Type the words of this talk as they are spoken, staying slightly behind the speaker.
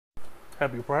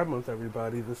Happy Pride Month,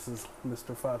 everybody. This is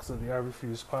Mr. Fox of the I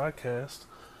Refuse podcast.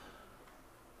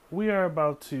 We are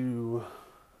about to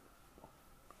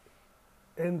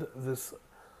end this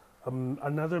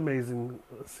another amazing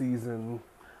season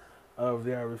of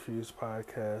the I Refuse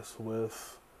podcast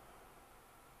with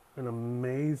an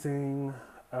amazing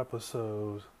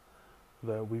episode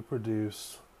that we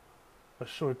produced a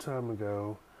short time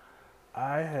ago.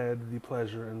 I had the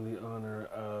pleasure and the honor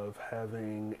of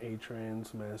having a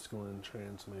masculine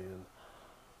trans man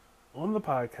on the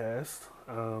podcast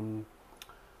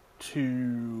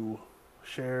to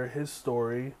share his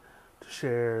story, to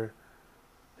share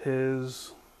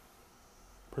his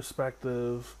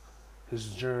perspective,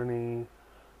 his journey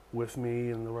with me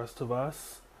and the rest of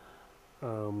us. It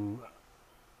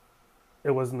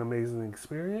was an amazing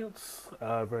experience,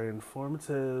 very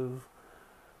informative,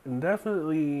 and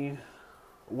definitely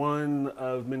one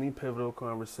of many pivotal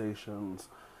conversations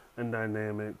and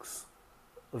dynamics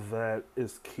that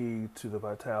is key to the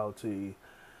vitality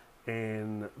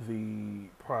and the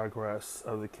progress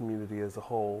of the community as a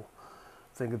whole.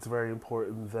 I think it's very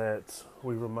important that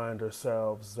we remind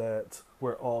ourselves that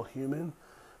we're all human,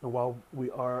 and while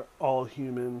we are all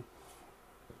human,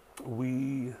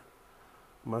 we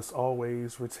must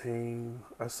always retain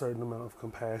a certain amount of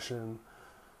compassion,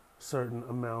 certain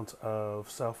amount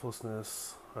of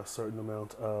selflessness, a certain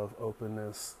amount of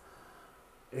openness,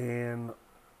 and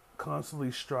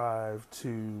constantly strive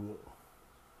to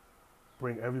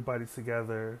bring everybody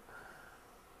together,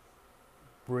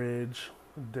 bridge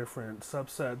different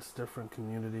subsets, different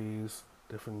communities,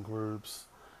 different groups,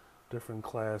 different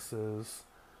classes,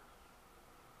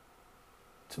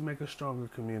 to make a stronger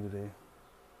community.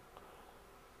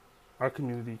 Our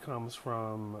community comes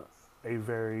from a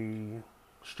very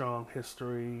strong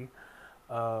history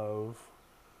of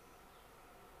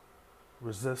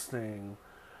resisting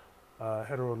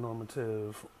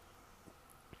heteronormative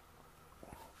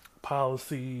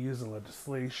policies and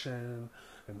legislation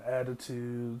and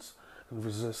attitudes, and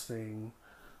resisting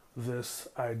this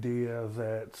idea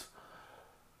that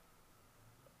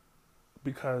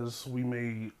because we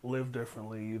may live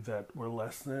differently that we're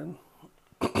less than.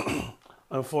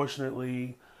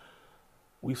 Unfortunately,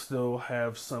 we still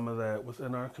have some of that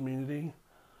within our community,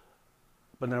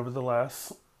 but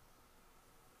nevertheless,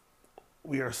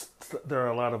 there are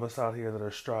a lot of us out here that are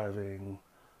striving,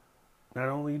 not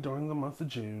only during the month of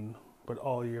June, but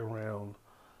all year round,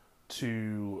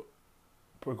 to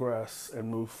progress and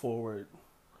move forward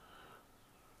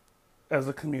as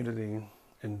a community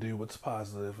and do what's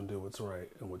positive and do what's right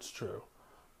and what's true.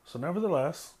 So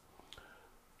nevertheless,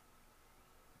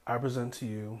 I present to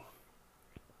you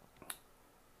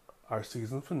our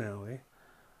season finale,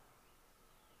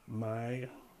 my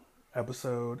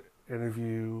episode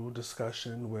interview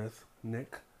discussion with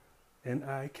Nick,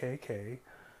 Nikk,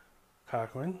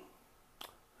 Cochran,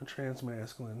 a trans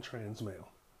masculine, trans male.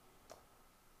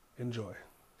 Enjoy.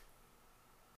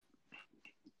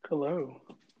 Hello.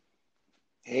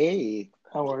 Hey.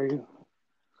 How are you?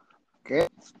 Good.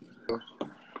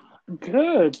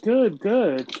 Good.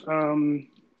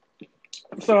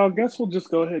 So I guess we'll just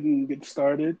go ahead and get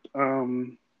started. I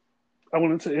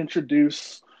wanted to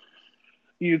introduce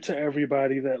you to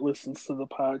everybody that listens to the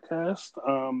podcast.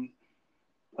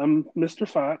 I'm Mr.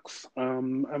 Fox.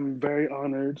 I'm very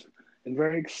honored and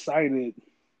very excited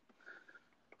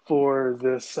for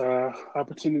this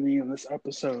opportunity in this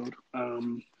episode.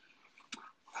 And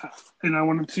I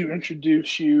wanted to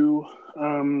introduce you.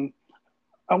 I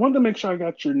wanted to make sure I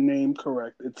got your name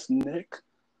correct. It's Nick.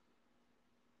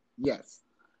 Yes.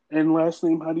 And last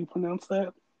name, how do you pronounce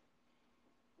that?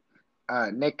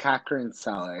 Nick Cochran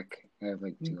Solek. I have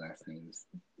like two last names.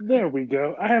 There we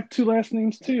go. I have two last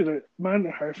names too. That mine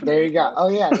are hyphenated. There you go. Oh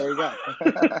yeah, there you go.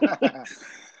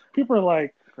 People are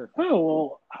like, perfect. Oh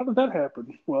well, how did that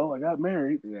happen? Well, I got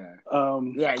married. Yeah.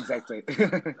 Yeah, exactly.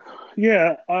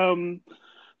 Yeah.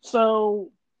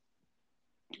 So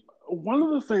one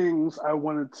of the things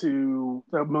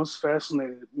that most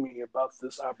fascinated me about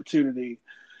this opportunity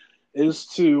is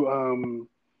to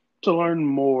learn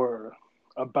more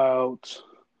about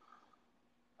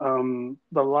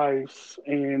the life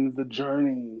and the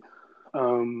journey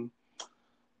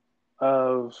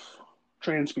of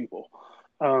trans people.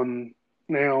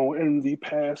 Now, in the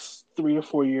past 3 or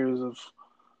 4 years of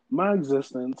my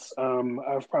existence,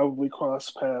 I've probably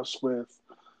crossed paths with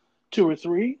 2 or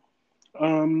 3.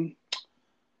 And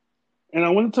I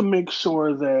wanted to make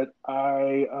sure that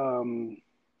I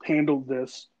handled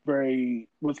this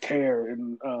with care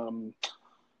and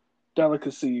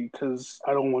delicacy, because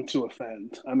I don't want to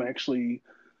offend.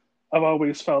 I've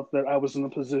always felt that I was in a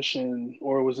position,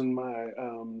 or was in my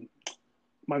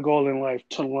my goal in life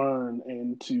to learn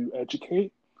and to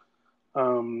educate.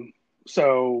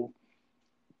 So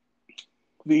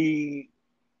the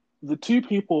the two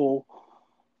people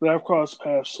that I've crossed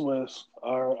paths with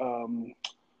are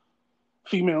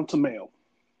female to male.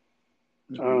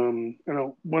 And I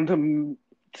wanted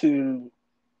to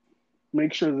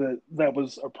make sure that that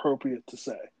was appropriate to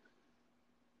say.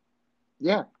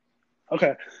 Yeah.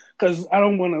 Okay, because I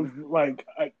don't want to like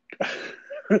I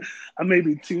may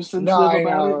be too sensitive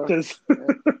about it because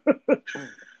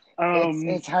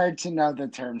it's hard to know the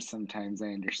terms sometimes.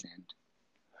 I understand.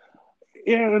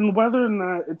 Yeah, and whether or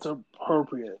not it's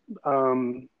appropriate,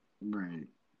 Right.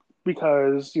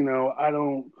 because I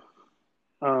don't.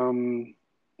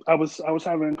 I was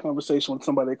having a conversation with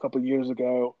somebody a couple of years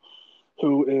ago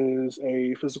who is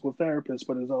a physical therapist,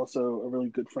 but is also a really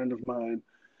good friend of mine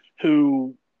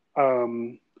who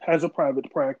has a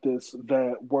private practice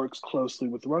that works closely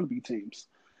with rugby teams.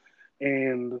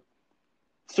 And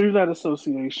through that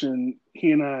association,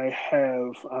 he and I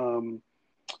have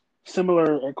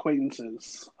similar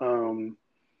acquaintances. And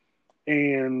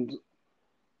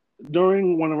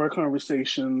during one of our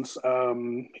conversations,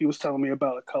 he was telling me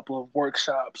about a couple of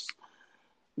workshops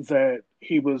that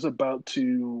he was about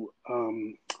to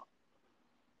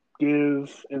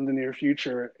give in the near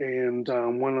future, and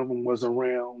one of them was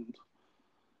around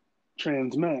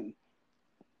trans men.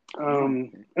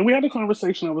 And we had a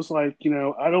conversation. I was like,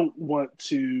 I don't want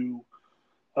to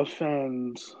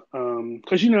offend,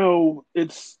 because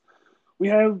we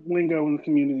have lingo in the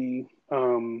community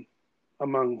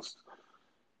amongst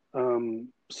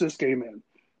cis gay men,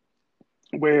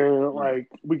 where like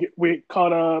we get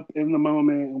caught up in the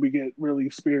moment and we get really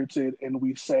spirited and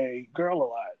we say "girl" a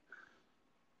lot.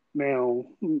 Now,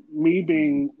 me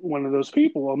being one of those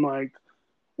people, I'm like,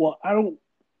 well, I don't.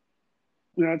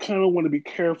 I kind of want to be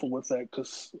careful with that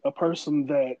because a person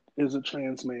that is a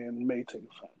trans man may take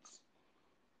offense.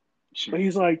 Sure. But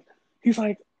he's like,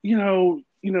 don't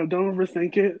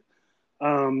overthink it.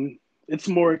 It's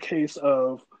more a case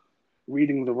of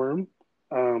reading the room.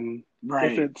 Right.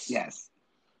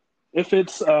 If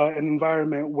it's an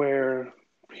environment where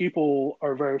people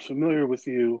are very familiar with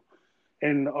you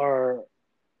and know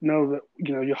that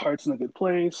your heart's in a good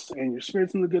place and your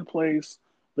spirit's in a good place,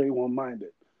 they won't mind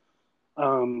it.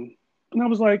 And I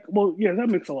was like, well, yeah, that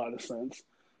makes a lot of sense.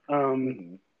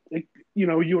 You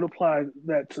would apply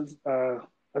that to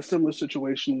a similar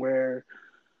situation where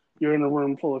you're in a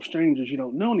room full of strangers, you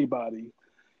don't know anybody,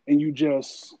 and you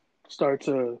just start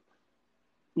to,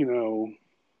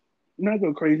 not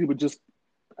go crazy, but just,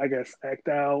 I guess, act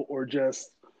out or just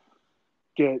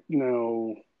get,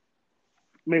 make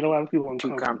a lot of people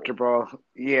uncomfortable. Too comfortable.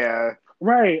 Yeah.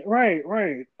 Right.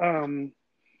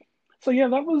 So yeah,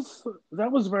 that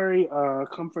was very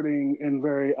comforting and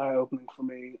very eye opening for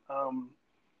me.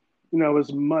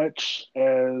 As much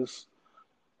as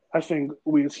I think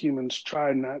we as humans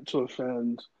try not to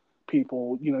offend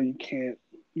people, you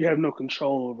have no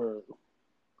control over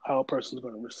how a person's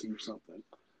going to receive something.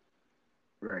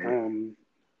 Right.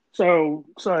 So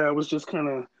sorry, I was just kind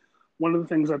of one of the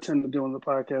things I tend to do on the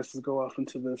podcast is go off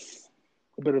into this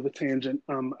a bit of a tangent.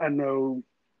 I know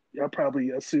I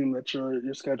probably assume that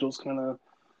your schedule's kind of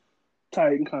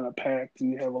tight and kind of packed,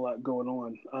 and you have a lot going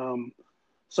on.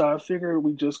 So I figured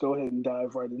we just go ahead and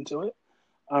dive right into it.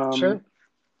 Sure.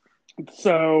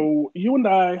 So you and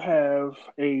I have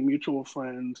a mutual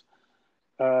friend,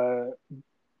 Derek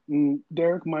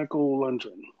Michael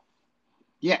Lundgren.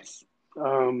 Yes.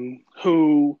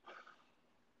 Who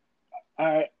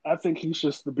I think he's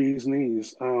just the bee's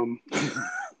knees.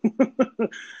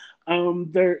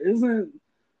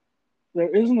 There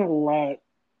isn't a lot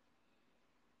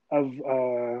of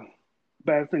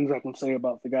bad things I can say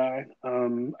about the guy.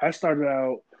 I started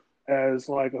out as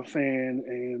like a fan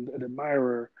and an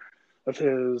admirer of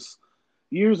his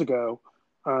years ago.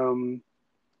 I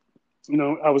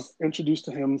was introduced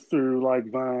to him through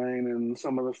like Vine and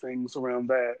some of the things around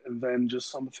that, and then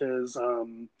just some of his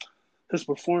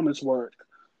performance work,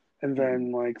 and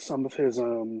then like some of his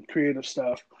creative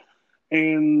stuff.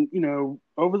 And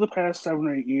over the past 7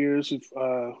 or 8 years,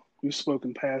 we've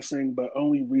spoken passing, but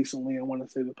only recently, I want to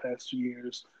say the past 2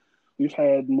 years, we've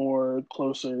had more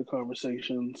closer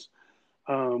conversations,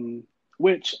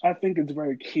 which I think is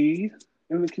very key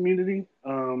in the community.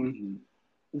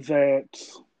 That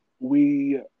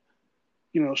we,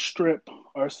 strip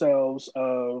ourselves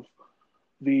of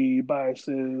the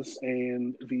biases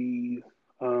and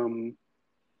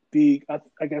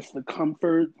I guess the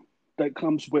comfort that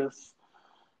comes with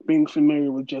being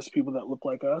familiar with just people that look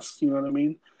like us. You know what I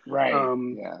mean? Right.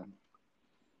 Yeah.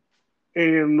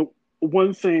 And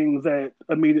one thing that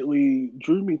immediately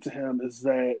drew me to him is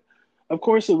that, of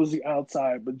course, it was the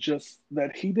outside, but just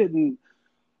that he didn't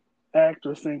act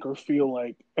or think or feel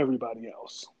like everybody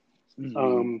else. Mm-hmm.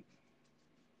 Um,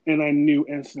 and I knew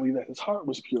instantly that his heart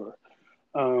was pure.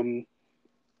 Um,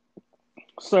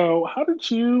 so, how did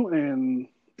you and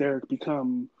Derek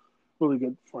become really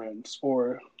good friends,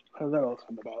 or how did that all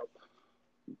come about?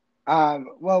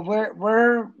 Well,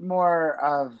 we're more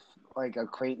of like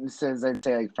acquaintances. I'd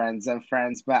say like friends of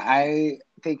friends, but I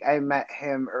think I met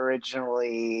him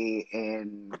originally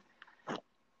in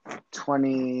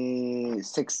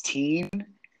 2016. We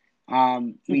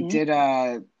Mm-hmm. did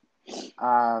a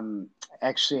um,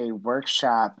 actually a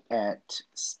workshop at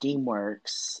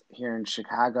Steamworks here in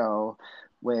Chicago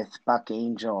with Buck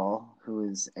Angel, who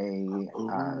is a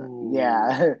Ooh,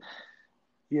 yeah.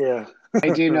 yeah. I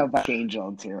do know Buck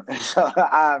Angel too. So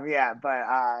yeah, but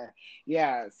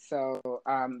yeah, so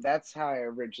that's how I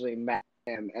originally met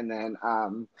him, and then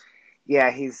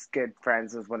yeah, he's good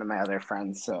friends with one of my other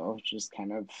friends, so just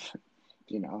kind of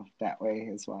that way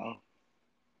as well.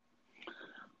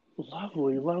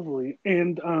 Lovely, lovely.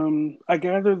 And I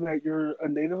gather that you're a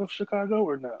native of Chicago,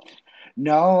 or no?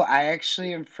 No, I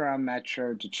actually am from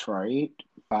Metro Detroit,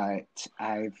 but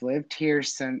I've lived here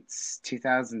since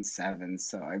 2007,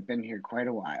 so I've been here quite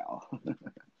a while.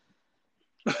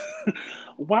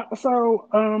 So,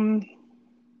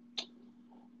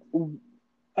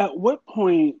 at what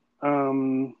point?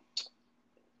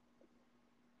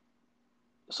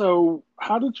 So,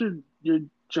 how did your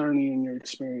journey and your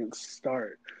experience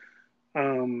start?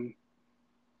 Um,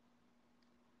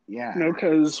 Yeah.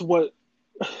 because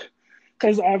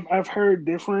because I've heard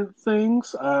different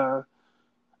things.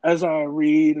 As I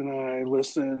read and I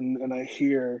listen and I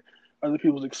hear other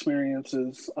people's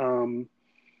experiences. Did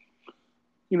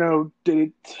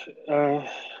it?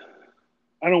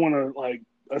 I don't want to like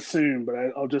assume, but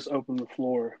I'll just open the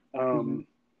floor Hmm.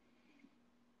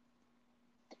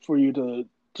 for you to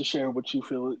share what you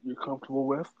feel that you're comfortable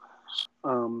with.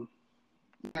 Um,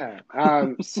 Yeah.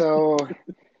 So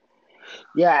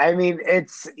yeah, I mean,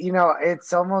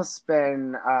 it's almost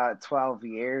been 12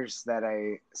 years that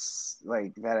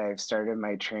I've started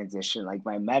my transition, like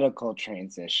my medical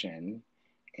transition.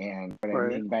 And what I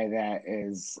right. mean by that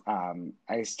is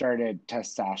I started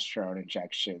testosterone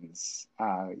injections.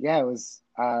 Yeah, it was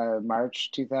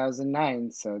March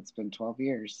 2009, so it's been 12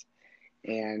 years.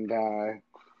 And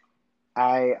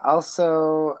I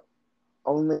also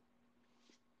only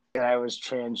I was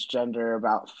transgender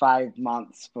about 5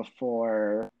 months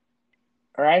before,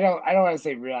 or I don't want to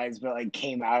say realized, but like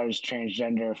came out as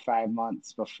transgender 5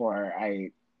 months before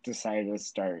I decided to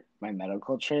start my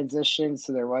medical transition.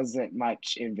 So there wasn't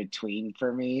much in between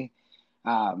for me.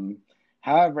 Um,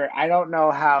 However, I don't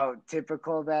know how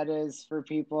typical that is for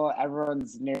people.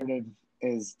 Everyone's narrative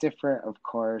is different, of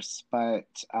course, but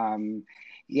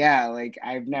yeah, like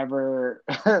I've never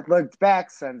looked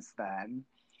back since then.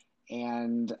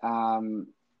 And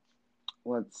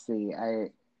let's see,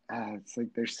 it's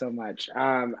like there's so much.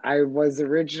 I was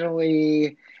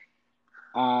originally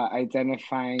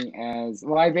identifying as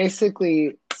well. I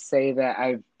basically say that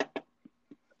I've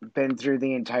been through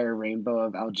the entire rainbow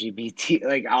of LGBT,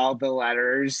 like all the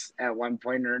letters at one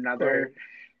point or another,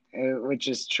 Right. which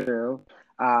is true.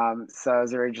 So I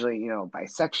was originally,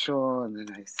 bisexual, and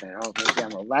then I said, oh, maybe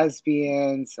I'm a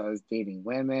lesbian. So I was dating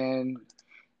women.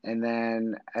 And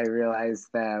then I realized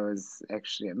that I was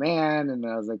actually a man. And then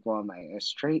I was like, well, am I a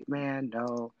straight man?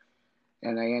 No.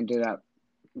 And I ended up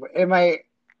in my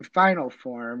final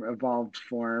form, evolved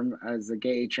form, as a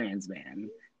gay trans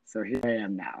man. So here I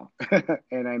am now.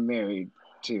 And I'm married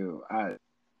to a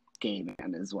gay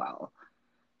man as well.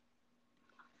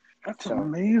 That's So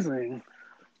amazing.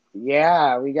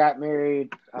 yeah, we got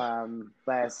married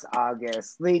last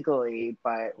August legally,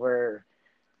 but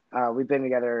we've been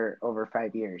together over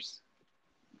 5 years.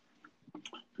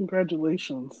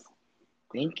 Congratulations.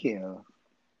 Thank you.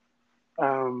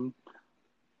 Um,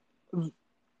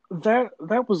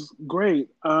 that was great.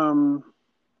 I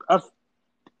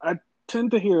I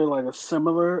tend to hear like a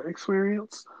similar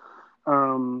experience,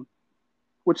 um,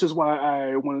 which is why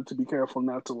I wanted to be careful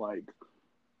not to like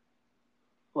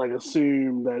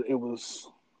assume that it was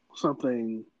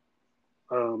something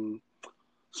um,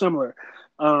 similar.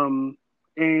 Um,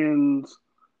 and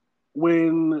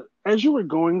when as you were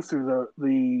going through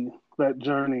the that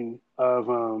journey of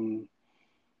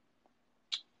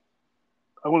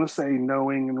I want to say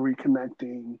knowing and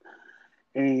reconnecting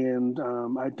and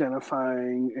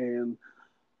identifying, and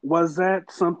was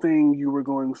that something you were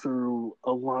going through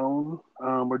alone,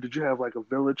 or did you have like a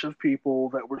village of people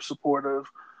that were supportive?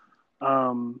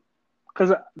 Um,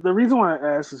 because the reason why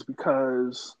I ask is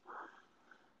because,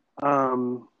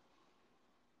 um,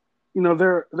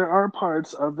 there are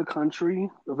parts of the country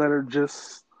that are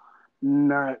just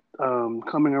not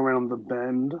coming around the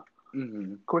bend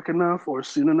Mm-hmm. quick enough or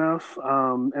soon enough.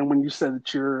 And when you said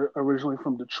that you're originally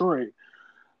from Detroit,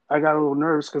 I got a little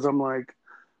nervous because I'm like,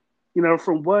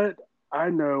 from what I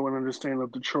know and understand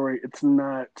of Detroit,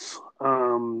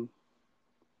 um,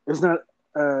 it's not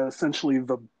essentially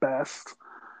the best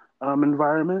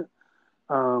environment.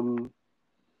 Um,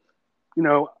 you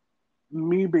know,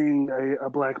 me being a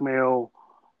black male,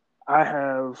 I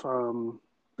have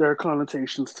there are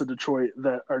connotations to Detroit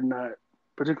that are not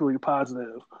particularly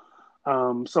positive.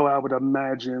 So I would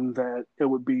imagine that it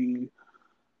would be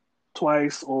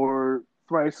twice or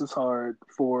thrice as hard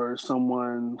for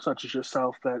someone such as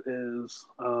yourself that is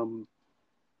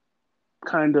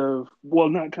kind of, well,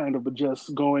 not kind of, but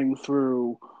just going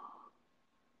through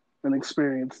an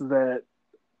experience that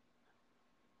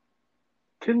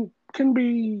can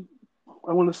be,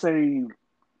 I want to say,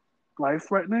 life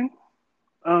threatening,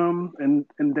 and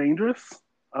dangerous,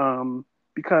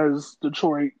 because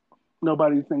Detroit,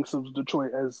 nobody thinks of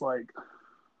Detroit as like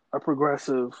a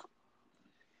progressive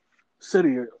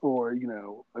city or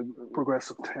a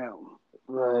progressive town.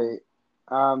 Right.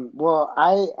 Well,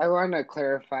 I want to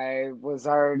clarify, I was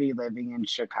already living in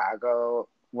Chicago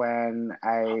when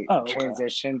I Oh, okay,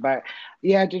 transitioned, but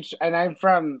yeah, and I'm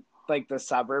from like the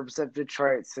suburbs of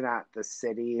Detroit, so not the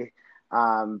city.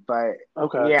 But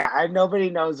okay, yeah, nobody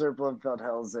knows where Bloomfield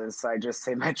Hills is, so I just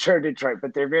say Metro Detroit,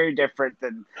 but they're very different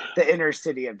than the inner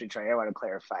city of Detroit. I want to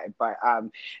clarify, but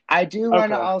I do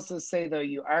want to okay, also say though,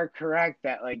 you are correct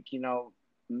that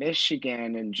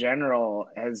Michigan in general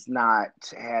has not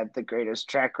had the greatest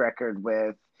track record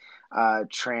with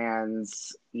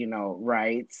trans,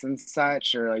 rights and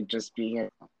such, or like just being a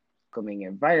welcoming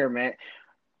environment.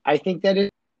 I think that is,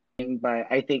 but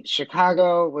I think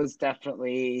Chicago was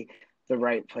definitely the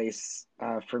right place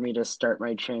for me to start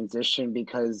my transition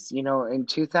because, in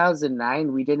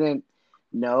 2009, we didn't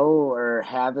know or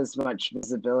have as much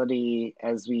visibility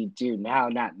as we do now,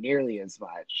 not nearly as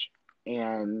much.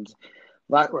 And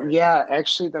right. yeah,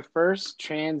 actually, the first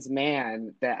trans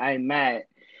man that I met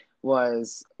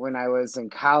was when I was in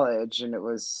college, and it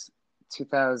was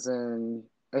 2000.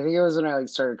 I think it was when I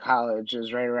started college. It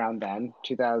was right around then,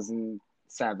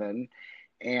 2007,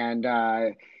 and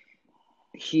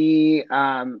he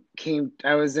came.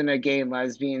 I was in a gay and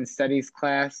lesbian studies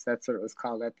class. That's what it was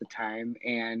called at the time,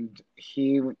 and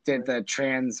he did Right. the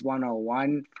Trans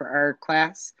 101 for our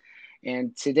class.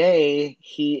 And today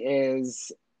he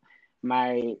is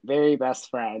my very best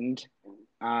friend.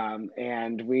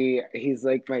 And he's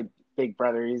like my big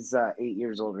brother. He's 8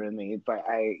 years older than me, but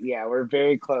yeah, we're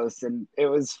very close. And it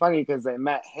was funny because I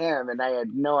met him and I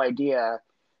had no idea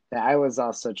that I was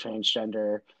also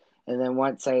transgender. And then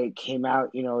once I came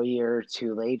out, a year or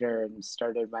two later and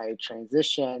started my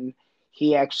transition,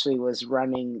 he actually was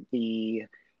running the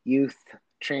youth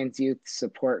trans youth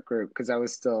support group because I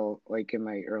was still like in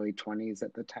my early 20s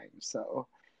at the time. So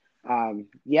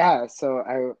yeah,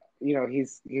 so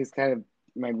he's kind of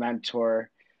my mentor.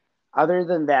 Other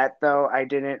than that, though, I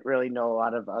didn't really know a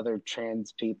lot of other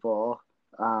trans people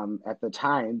at the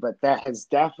time, but that has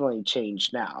definitely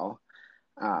changed now.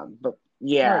 But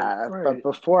Right, yeah, but right.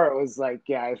 before it was like,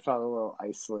 yeah, I felt a little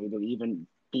isolated, even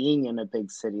being in a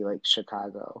big city like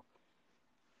Chicago.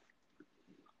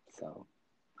 So,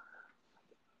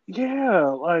 Yeah,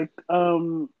 like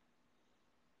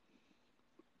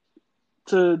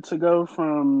to go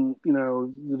from,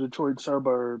 the Detroit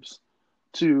suburbs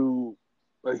to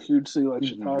a huge city like hmm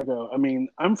Chicago. I mean,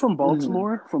 I'm from hmm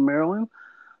Baltimore, from Maryland.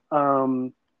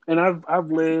 Um and I've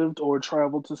lived or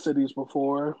traveled to cities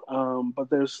before. But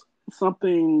there's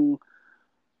something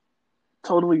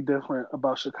totally different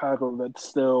about Chicago that's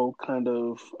still kind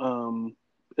of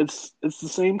it's the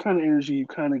same kind of energy you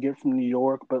kind of get from New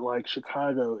York, but like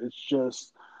Chicago, it's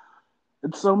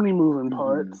so many moving hmm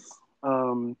parts.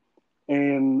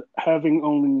 And having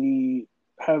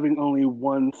only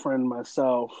one friend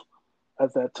myself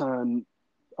at that time,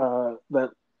 that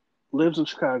lives in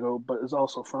Chicago but is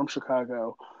also from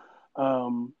Chicago.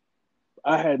 Um,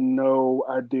 I had no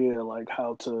idea like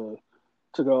how to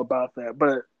go about that.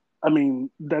 But I mean,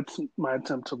 that's my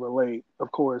attempt to relate.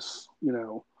 Of course,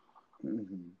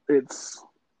 hmm it's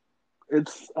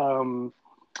it's um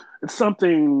it's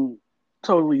something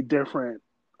totally different,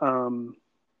 um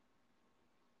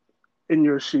in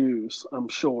your shoes, I'm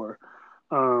sure.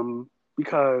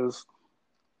 Because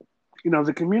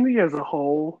the community as a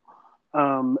whole,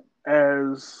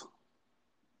 as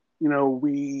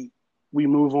we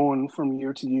move on from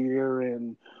year to year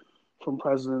and from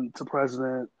president to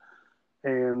president,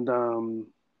 and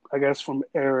I guess from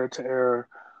era to era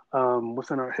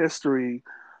within our history,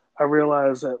 I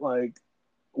realized that like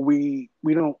we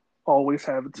don't always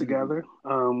have it Mhm. together.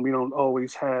 We don't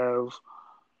always have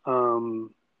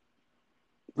um,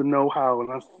 the know-how,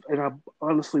 and I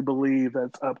honestly believe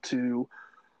that's up to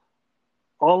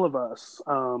all of us,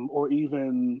 or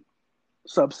even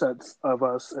subsets of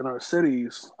us in our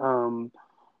cities,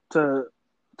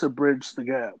 to bridge the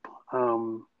gap.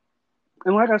 Um,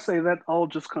 and like I say, that all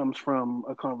just comes from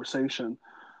a conversation.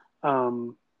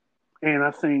 Um, and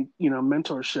I think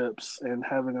mentorships and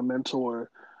having a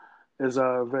mentor is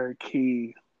very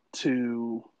key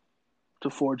to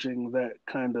forging that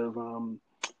kind of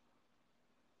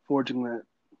forging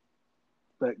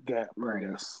that gap, I Right.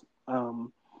 guess.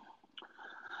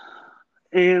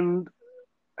 And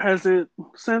has it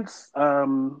since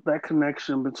that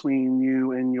connection between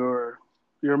you and your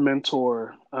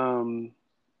mentor,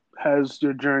 has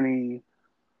your journey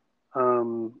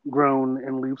grown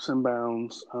in leaps and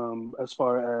bounds, as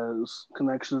far as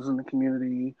connections in the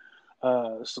community,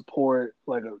 support,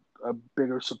 like a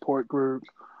bigger support group,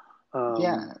 um,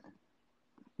 Yeah.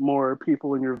 more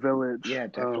people in your village? Yeah,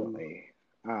 definitely.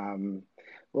 Um,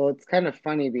 well, it's kind of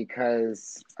funny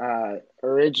because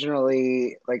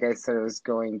originally, like I said, I was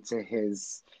going to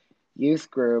his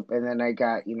youth group, and then I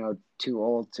got, too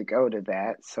old to go to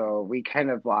that. So we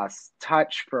kind of lost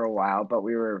touch for a while, but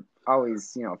we were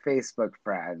always, Facebook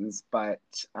friends. But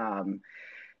um,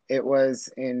 it was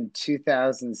in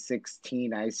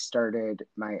 2016 I started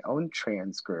my own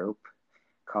trans group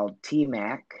called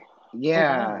TMAC. Oh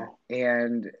Yeah, wow!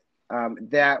 and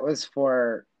that was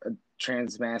for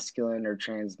trans masculine or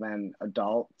trans men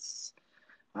adults.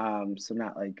 So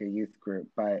not like a youth group,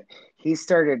 but he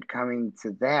started coming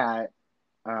to that.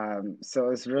 So it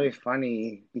was really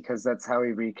funny because that's how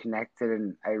we reconnected,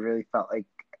 and I really felt like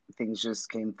things just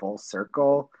came full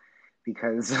circle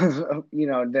because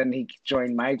then he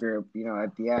joined my group,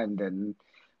 at the end, and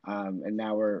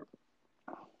now we're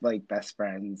like best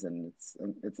friends, and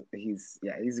he's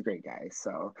a great guy.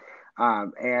 So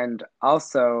and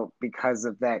also because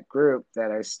of that group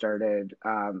that I started,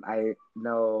 I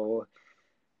know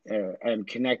and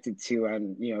connected to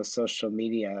on social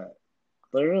media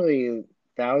literally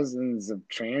thousands of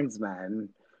trans men,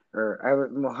 or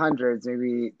well, hundreds,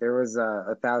 maybe there was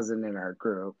a thousand in our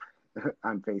group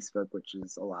on Facebook, which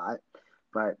is a lot,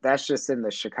 but that's just in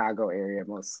the Chicago area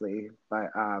mostly.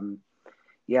 But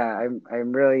yeah,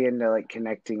 I'm really into like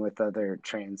connecting with other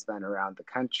trans men around the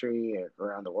country,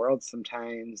 around the world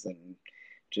sometimes, and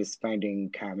just finding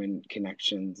common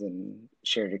connections and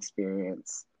shared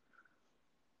experience.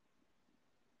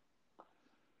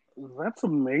 That's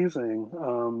amazing.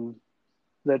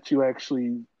 That you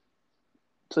actually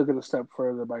took it a step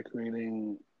further by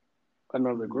creating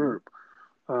another Hmm. group.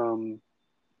 Um,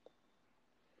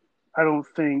 I don't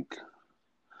think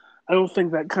I don't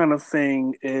think that kind of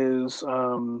thing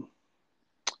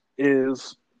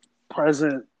is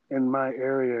present in my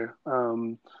area.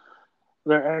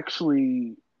 They're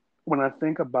actually, when I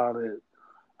think about it,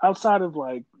 outside of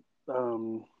like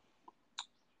um,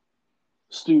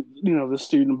 the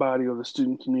student body or the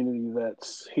student community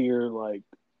that's here, like,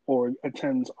 or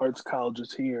attends arts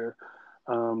colleges here,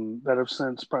 that have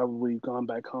since probably gone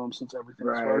back home since everything's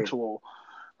Right. virtual.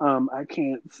 I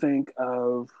can't think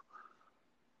of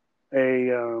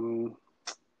a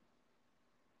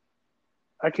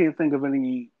I can't think of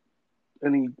any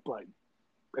like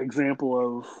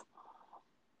example of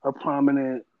a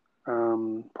prominent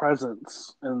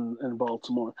presence in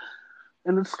Baltimore,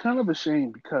 and it's kind of a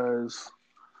shame because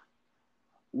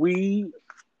we,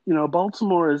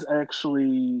 Baltimore is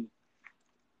actually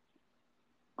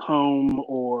home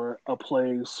or a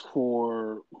place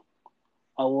for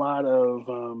a lot of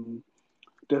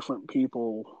different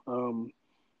people,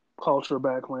 culture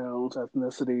backgrounds,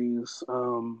 ethnicities,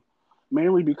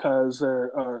 mainly because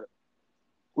there are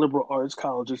liberal arts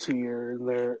colleges here, and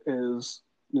there is,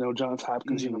 Johns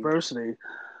Hopkins Hmm. University.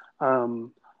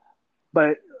 Um,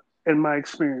 but in my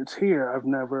experience here,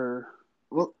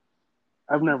 Well,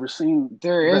 I've never seen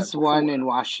there that is one before. in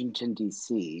Washington,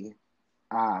 D.C.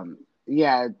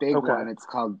 Yeah, a big Okay, one. It's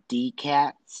called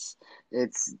DCATS.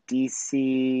 It's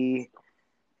DC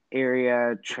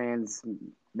Area Trans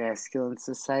Masculine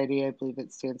Society, I believe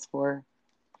it stands for.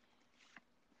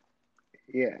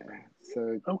 Yeah.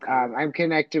 So okay. I'm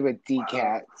connected with Wow.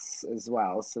 DCATS as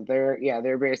well. So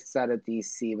they're based out of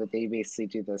DC, but they basically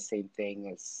do the same thing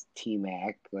as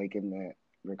TMAC, like in the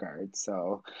regard.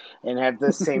 So, and have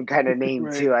the same kind of name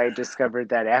Right. too. I discovered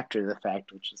that after the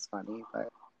fact, which is funny, but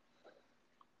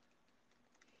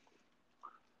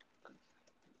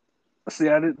See,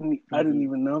 I didn't Mm-hmm.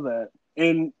 even know that.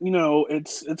 And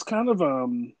it's kind of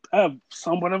I have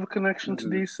somewhat of a connection to Mm-hmm.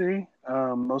 DC.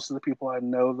 Most of the people I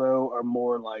know though are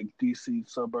more like DC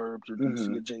suburbs or DC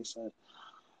Mm-hmm. adjacent.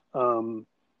 Um,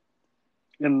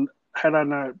 and had I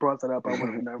not brought that up, I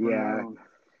would have never Yeah. known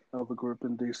of a group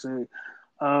in DC.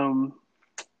 Um,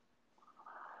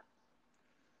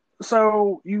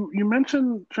 so you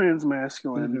mentioned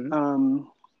transmasculine. Mm-hmm.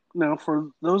 Now for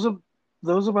those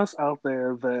of us out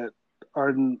there that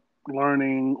are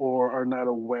learning or are not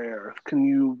aware, can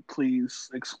you please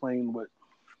explain what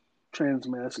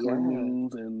transmasculine Yeah.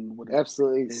 means and what it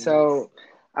Absolutely. is, So,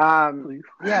 please?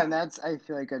 yeah, and that's, I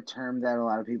feel like, a term that a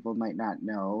lot of people might not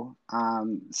know.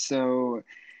 So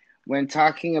when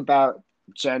talking about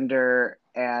gender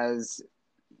as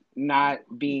not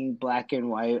being black and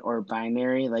white or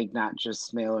binary, like not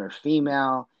just male or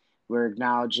female, we're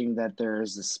acknowledging that there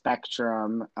is a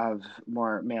spectrum of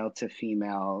more male to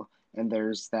female, and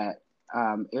there's that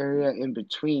area in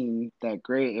between, that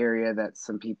gray area that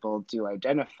some people do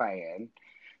identify in.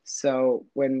 So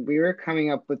when we were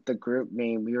coming up with the group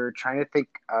name, we were trying to think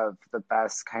of the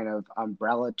best kind of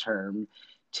umbrella term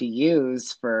to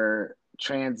use for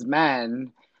trans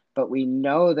men, but we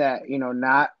know that,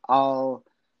 not all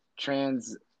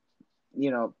trans,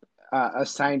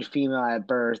 assigned female at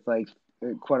birth, like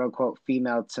quote unquote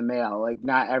female to male, like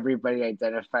not everybody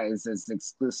identifies as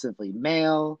exclusively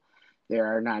male. There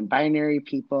are non binary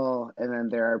people, and then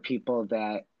there are people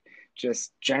that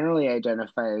just generally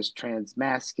identify as trans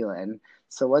masculine.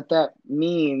 So, what that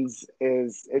means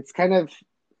is it's kind of,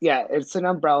 yeah, it's an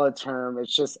umbrella term.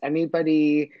 It's just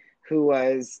anybody who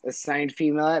was assigned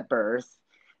female at birth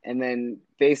and then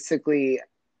basically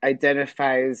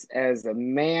identifies as a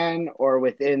man or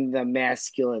within the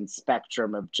masculine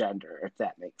spectrum of gender, if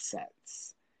that makes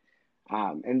sense.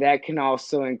 And that can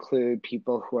also include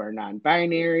people who are non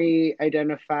binary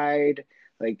identified,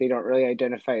 like they don't really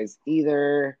identify as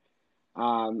either.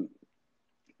 Um,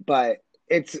 but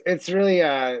it's really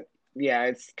yeah,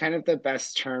 it's kind of the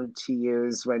best term to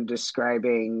use when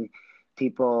describing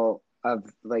people of,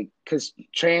 like, because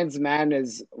trans man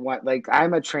is what, like,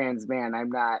 I'm a trans man, I'm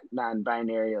not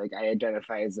non-binary, like I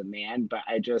identify as a man, but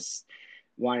I just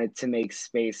wanted to make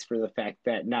space for the fact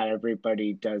that not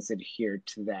everybody does adhere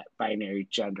to that binary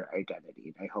gender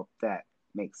identity. I hope that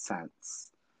makes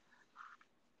sense.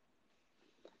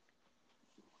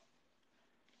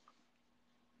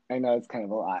 I know it's kind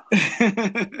of a lot.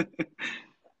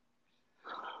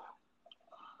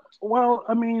 Well,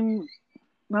 I mean,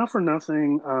 not for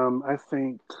nothing. I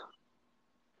think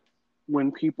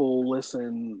when people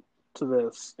listen to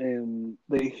this and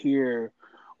they hear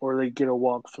or they get a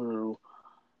walkthrough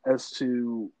as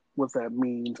to what that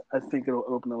means, I think it'll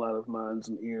open a lot of minds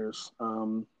and ears.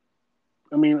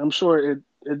 I mean, I'm sure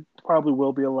it probably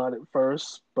will be a lot at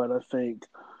first, but I think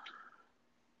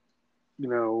you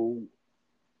know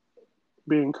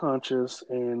being conscious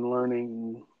and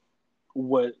learning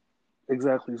what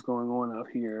exactly is going on out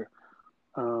here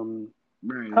um,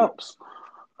 Right. helps.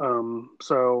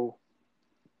 So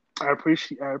I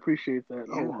appreciate that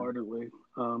Yeah. wholeheartedly,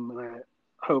 and I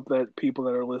hope that people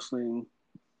that are listening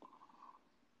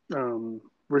um,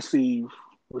 receive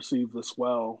receive this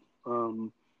well,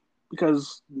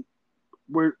 because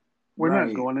we're we're not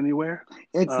Right. going anywhere.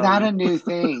 It's not a Um, new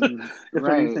thing, if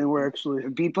right? anything, we're actually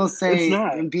People it's say,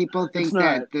 not and people it's think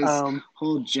not. that this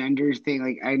whole gender thing,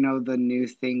 like I know the new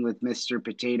thing with Mr.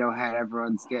 Potato Head,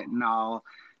 everyone's getting all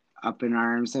up in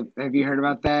arms. Have you heard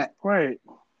about that? Right.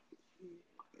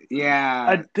 Yeah.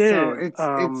 I So did.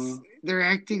 it's they're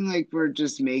acting like we're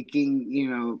just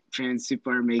making, trans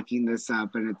people are making this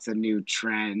up and it's a new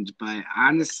trend. But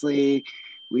honestly,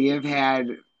 we have had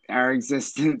our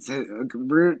existence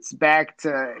roots back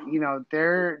to,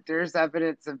 there's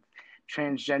evidence of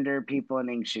transgender people in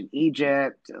ancient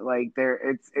Egypt. Like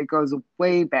it goes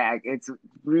way back. It's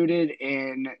rooted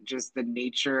in just the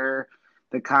nature,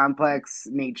 the complex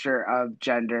nature of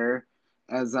gender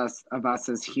us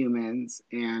as humans.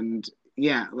 And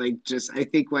yeah, like, just I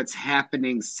think what's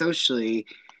happening socially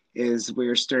is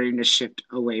we're starting to shift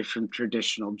away from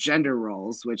traditional gender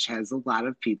roles, which has a lot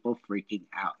of people freaking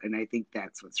out, and I think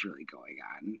that's what's really going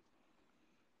on.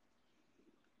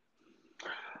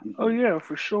 Oh Mm-hmm. yeah,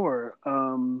 for sure.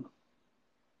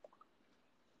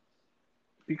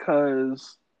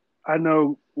 Because I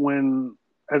know when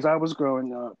as I was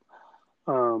growing up,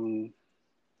 um,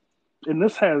 and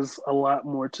this has a lot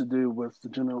more to do with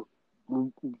the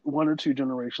one or two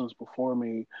generations before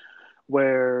me,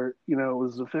 where it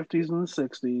was the 50s and the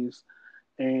 60s,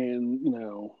 and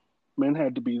men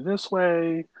had to be this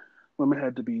way, women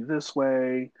had to be this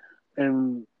way,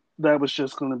 and that was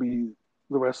just going to be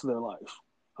the rest of their life.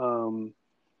 Um,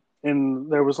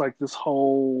 and there was like this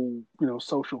whole,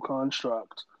 social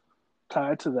construct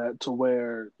tied to that, to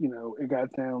where, it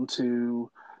got down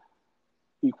to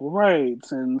equal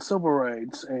rights and civil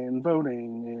rights and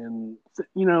voting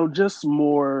and, just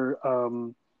more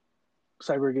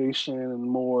segregation and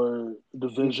more Mm-hmm.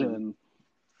 division.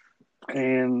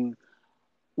 And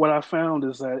what I found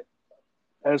is that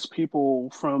as people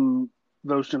from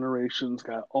those generations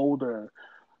got older,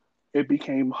 it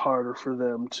became harder for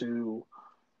them to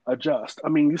adjust. I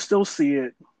mean, you still see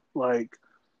it like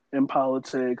in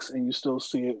politics, and you still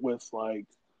see it with like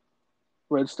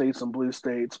red states and blue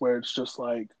states, where it's just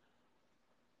like,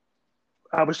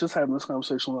 I was just having this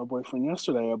conversation with my boyfriend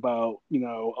yesterday about, a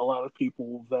lot of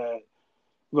people that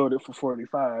voted for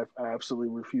 45. I absolutely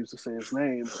refuse to say his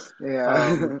name.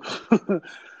 Um, Yeah.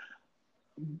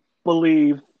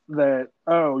 believe that,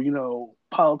 oh,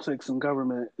 politics and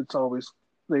government,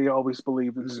 they always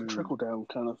believe it's a Mm-hmm. trickle down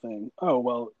kind of thing. Oh,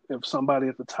 well, if somebody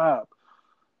at the top,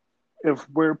 if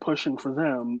we're pushing for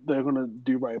them, they're going to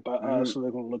do right by Mm-hmm. us, or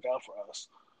they're going to look out for us.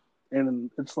 And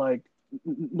it's like,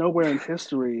 nowhere in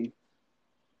history,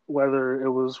 whether it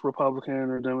was Republican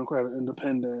or Democrat or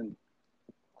Independent,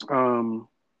 um,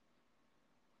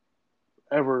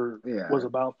 ever was Yeah.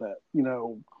 about that.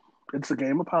 It's a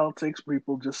game of politics.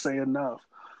 People just say enough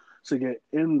to get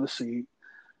in the seat,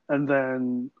 and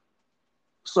then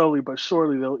slowly but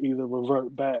surely they'll either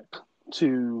revert back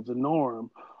to the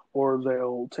norm, or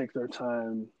they'll take their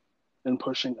time in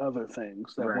pushing other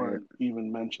things that Right. weren't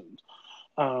even mentioned.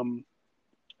 Um,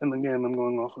 and again, I'm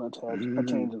going off on a Mm-hmm.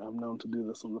 tangent. I'm known to do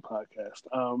this on the podcast.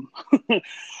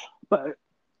 But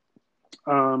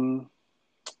um,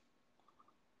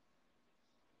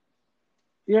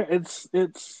 yeah, it's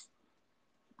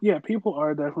yeah, people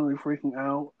are definitely freaking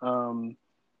out,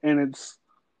 and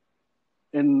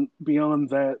and beyond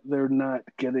that, they're not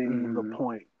getting the Mm-hmm.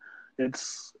 point.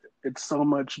 It's it's so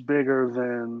much bigger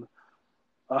than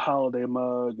a holiday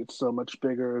mug. It's so much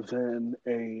bigger than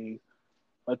a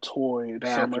toy.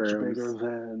 It's so much bigger Bathrooms.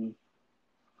 than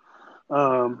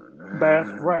Uh,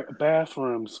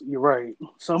 bathrooms. You're right.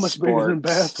 So much bigger than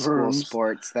Sports, school bathrooms.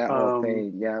 sports, that whole Um,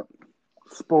 thing. Yep.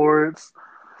 sports.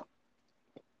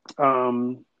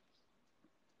 Um,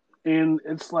 and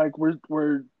it's like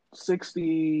we're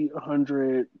 60,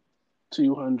 100,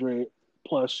 200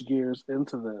 plus years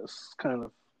into this kind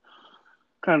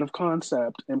of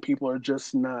concept, and people are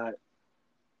just not,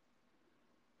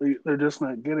 they're just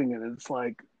not getting it. It's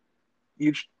like,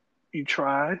 you you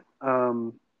try.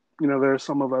 There are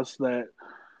some of us that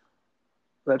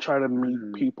try to meet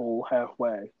Mm-hmm. people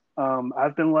halfway.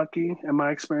 I've been lucky in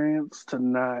my experience to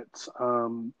not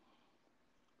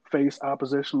face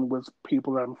opposition with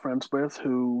people that I'm friends with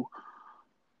who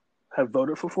have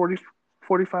voted for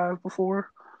 45 before.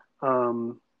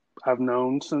 Um, I've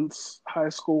known since high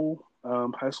school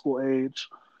age.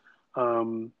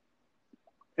 Um,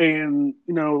 and,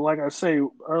 like I say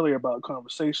earlier about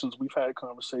conversations, we've had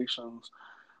conversations,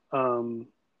 because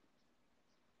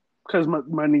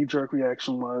my knee jerk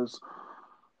reaction was,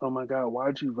 oh my God,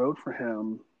 why'd you vote for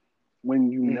him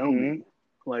when you know Mm-hmm. me?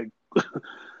 Like,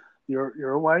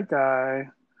 you're a white guy,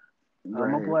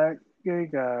 I'm a Right. black gay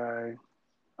guy.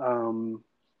 Um,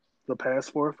 the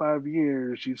past 4 or 5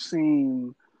 years, you've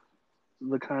seen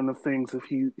the kind of things that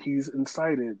he's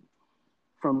incited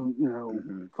from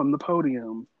Mm-hmm. from the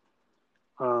podium.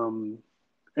 Um,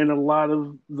 and a lot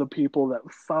of the people that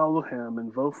follow him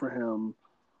and vote for him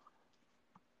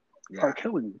are Yeah.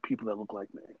 killing people that look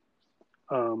like me.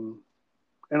 Um,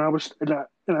 and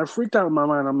I freaked out in my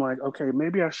mind. I'm like, okay,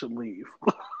 maybe I should leave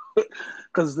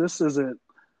because this isn't.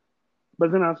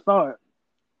 But then I thought,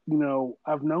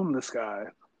 I've known this guy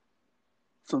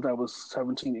since I was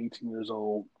 17, 18 years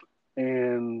old,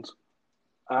 and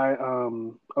I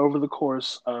over the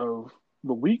course of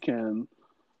the weekend,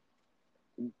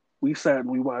 we sat and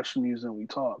we watched the news and we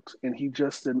talked, and he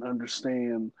just didn't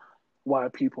understand why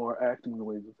people are acting the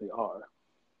way that they are.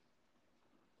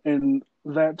 And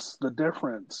that's the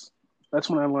difference. That's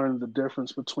when I learned the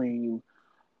difference between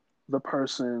the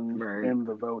person Right. and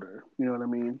the voter. You know what I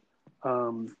mean?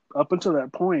 Up until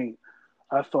that point,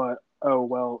 I thought, oh,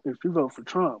 well, if you vote for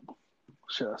Trump,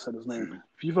 shit, I said his name.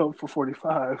 If you vote for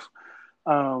 45,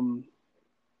 um,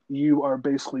 you are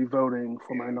basically voting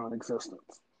for my Yeah. non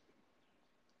existence.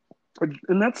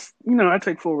 And that's, I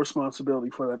take full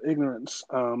responsibility for that ignorance.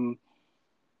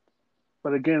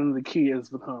 But again, the key is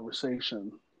the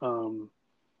conversation.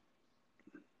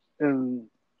 And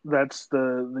that's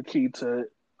the key to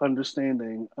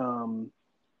understanding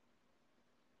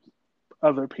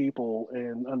other people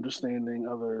and understanding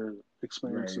other Right.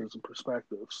 experiences and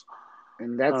perspectives.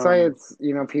 And that's why Um, it's,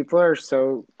 people are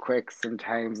so quick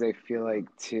sometimes, I feel like,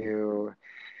 to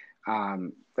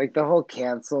like the whole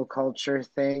cancel culture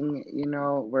thing,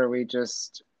 where we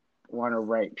just want to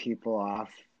write people off,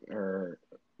 or,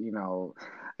 you know,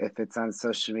 if it's on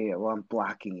social media, well, I'm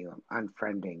blocking you, I'm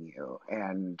unfriending you.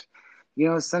 And,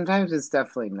 sometimes it's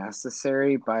definitely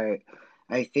necessary, but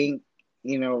I think,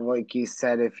 like you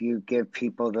said, if you give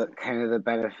people the kind of the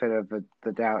benefit of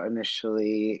the doubt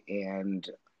initially and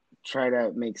try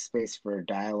to make space for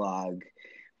dialogue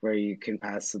where you can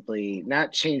possibly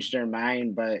not change their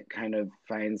mind, but kind of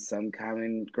find some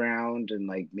common ground and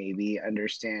like maybe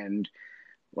understand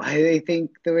why they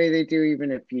think the way they do,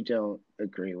 even if you don't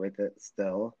agree with it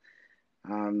still.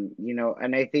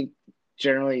 And I think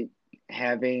generally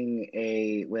having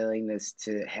a willingness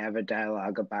to have a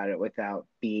dialogue about it without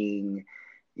being,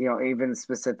 even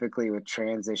specifically with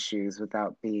trans issues,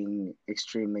 without being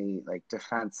extremely like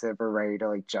defensive or ready to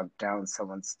like jump down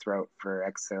someone's throat for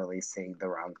accidentally saying the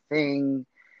wrong thing.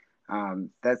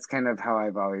 That's kind of how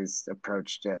I've always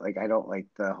approached it. Like, I don't like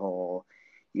the whole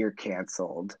 "you're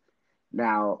canceled."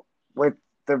 Now, with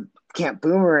the Camp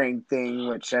Boomerang thing,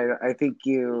 which I think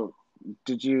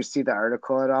did you see the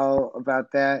article at all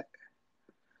about that?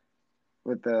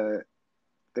 With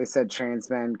they said trans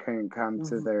men couldn't come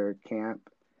to their camp.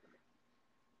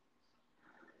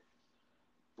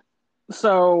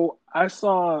 so I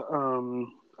saw,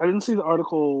 I didn't see the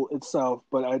article itself,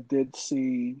 but I did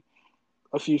see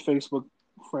a few Facebook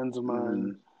friends of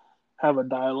mine Hmm. have a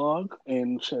dialogue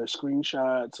and share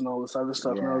screenshots and all this other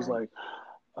stuff. And I was Yeah, like,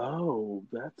 oh,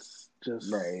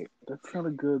 right. that's not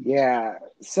a good Yeah.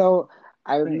 So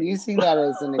I'm thing. using that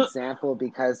as an example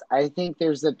because I think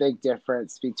there's a big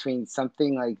difference between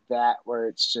something like that, where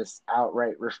it's just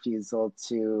outright refusal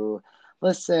to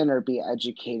listen or be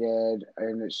educated.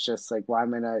 And it's just like, well, I'm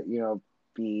going to,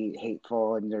 be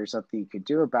hateful and there's nothing you could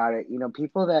do about it.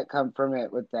 People that come from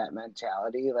it with that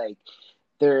mentality, like,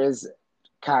 there is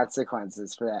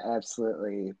consequences for that,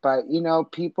 absolutely. But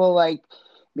people like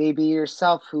maybe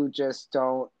yourself who just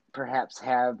don't perhaps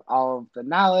have all of the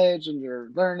knowledge, and you're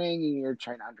learning and you're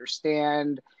trying to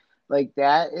understand, like,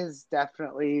 that is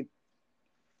definitely,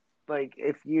 like,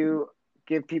 if you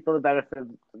give people the benefit of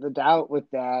the doubt with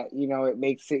that, it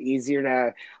makes it easier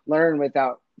to learn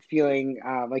without feeling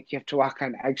like you have to walk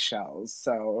on eggshells.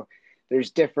 So there's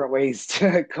different ways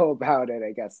to go about it,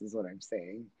 I guess, is what I'm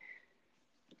saying.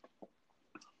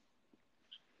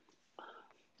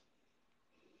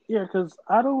 Yeah, because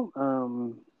I don't,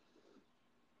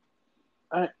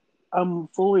 I, I'm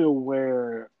fully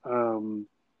aware,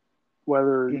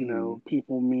 whether, Hmm.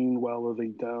 people mean well or they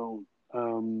don't,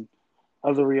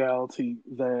 of the reality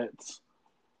that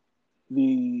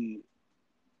the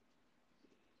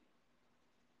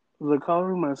the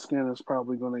color of my skin is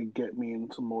probably going to get me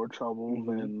into more trouble Hmm.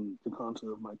 than the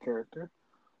content of my character.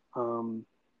 Um,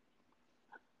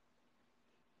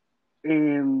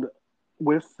 and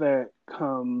with that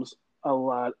comes a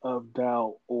lot of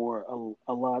doubt, or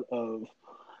a lot of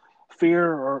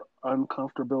fear or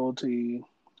uncomfortability,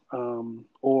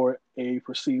 or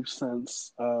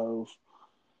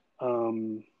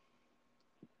um,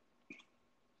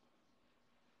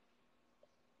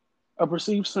 a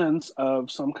perceived sense of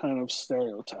some kind of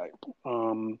stereotype.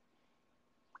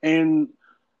 And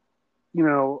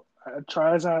I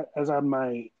try as I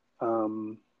might,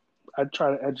 um, I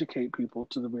try to educate people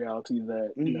to the reality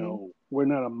that Hmm. we're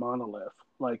not a monolith.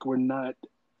 Like, we're not,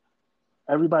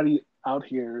 everybody out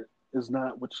here is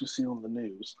not what you see on the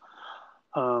news.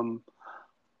 Um,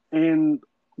 and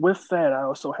with that, I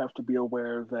also have to be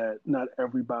aware that not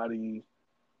everybody,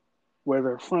 where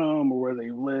they're from or where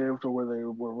they lived or where they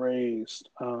were raised,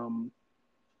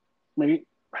 may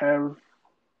have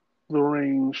the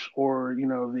range or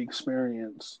the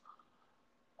experience,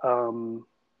 um,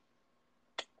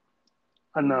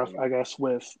 enough, Right. I guess,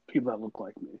 with people that look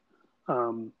like me.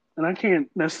 And I can't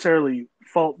necessarily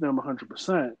fault them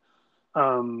 100%,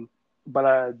 but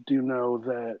I do know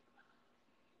that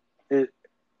it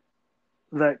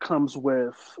that comes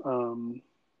with,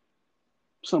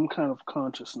 some kind of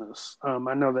consciousness.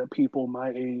 I know that people my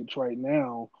age right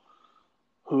now,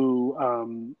 who,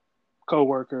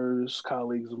 coworkers,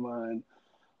 colleagues of mine,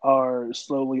 are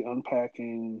slowly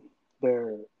unpacking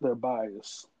their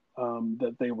bias,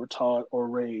 that they were taught or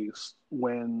raised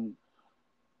when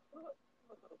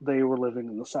they were living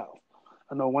in the South.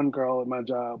 I know one girl at my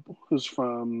job who's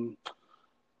from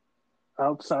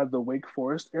outside the Wake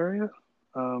Forest area,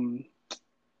 um,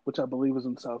 which I believe is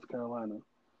in South Carolina.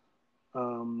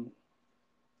 Um,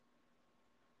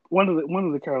 one of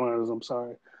the Carolinas. I'm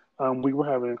sorry. We were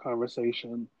having a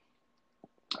conversation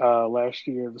last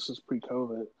year. This is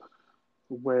pre-COVID,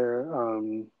 where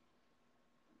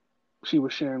she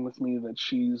was sharing with me that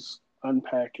she's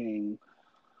unpacking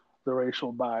the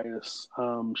racial bias.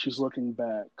 She's looking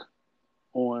back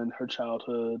on her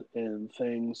childhood and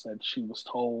things that she was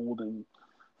told and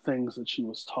things that she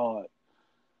was taught,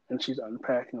 and she's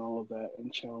unpacking all of that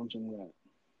and challenging that.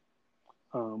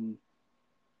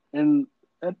 And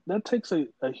that takes a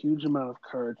huge amount of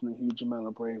courage and a huge amount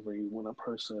of bravery when a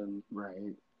person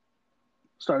Right.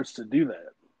 starts to do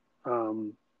that.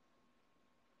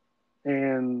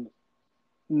 And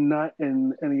not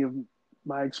in any of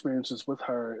my experiences with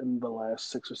her in the last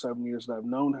 6 or 7 years that I've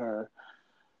known her,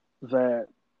 that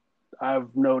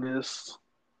I've noticed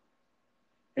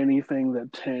anything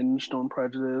that tinged on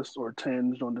prejudice or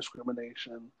tinged on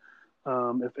discrimination.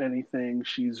 If anything,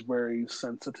 she's very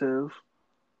sensitive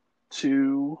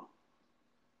to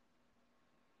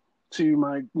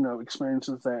my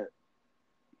experiences that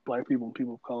Black people and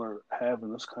people of color have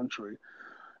in this country,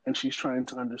 and she's trying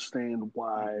to understand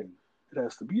why Mm-hmm. it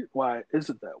has to be, why is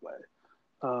it that way.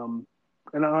 Um,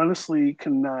 and I honestly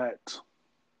cannot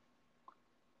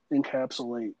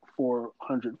encapsulate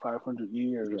 400, 500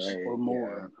 years or Right. Yeah.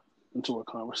 more into a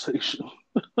conversation.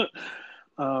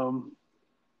 um,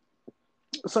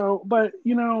 so, but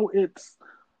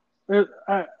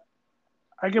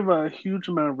I give a huge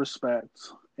amount of respect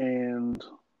and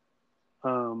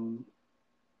um,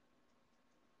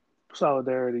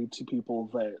 solidarity to people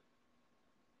that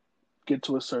get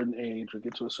to a certain age or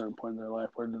get to a certain point in their life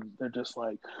where they're just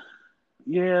like,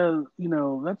 yeah,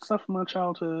 that stuff from my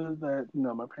childhood that,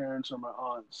 my parents or my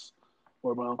aunts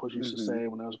or my uncles used to Mm-hmm. say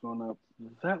when I was growing up,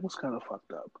 that was kind of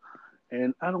fucked up.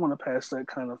 And I don't want to pass that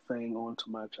kind of thing on to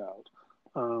my child,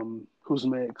 who's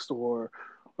mixed or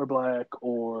black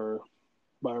or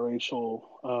biracial.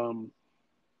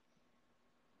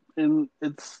 And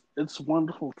it's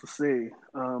wonderful to see.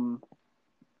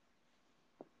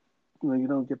 You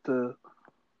don't get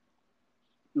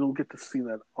to see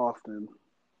that often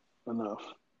enough.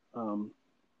 Um,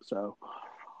 so,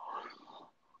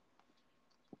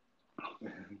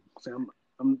 see,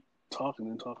 I'm talking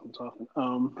and talking and talking.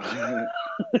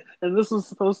 And this is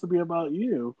supposed to be about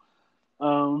you.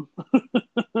 Um,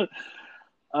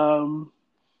 um,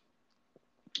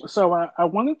 so I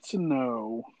wanted to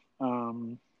know,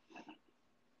 um,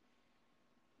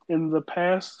 in the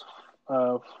past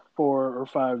 4 or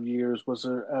 5 years, was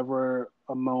there ever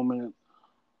a moment,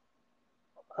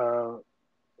 uh,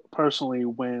 personally,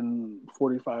 when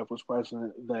 45 was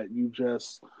president, that you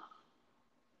just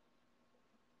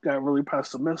got really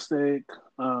pessimistic,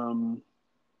 um,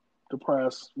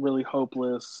 depressed, really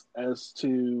hopeless as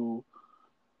to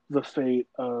the fate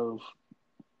of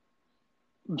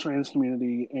the trans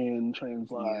community and trans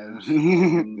Yeah. lives?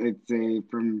 I'd say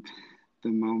from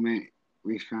the moment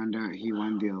we found out he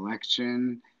won the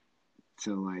election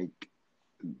to like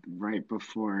right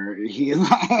before he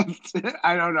left.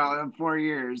 I don't know, 4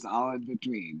 years, all in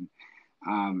between.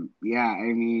 Yeah,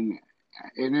 I mean,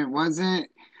 and it wasn't,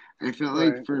 I felt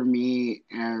like Right. for me,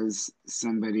 as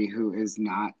somebody who is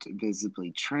not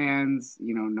visibly trans,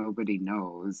 nobody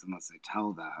knows unless I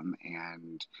tell them.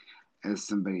 And as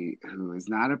somebody who is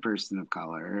not a person of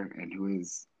color and who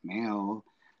is male,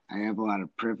 I have a lot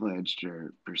of privilege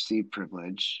or perceived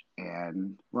privilege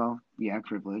and, well, yeah,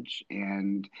 privilege.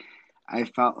 And I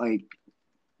felt like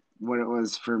what it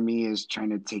was for me is trying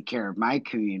to take care of my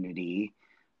community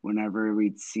whenever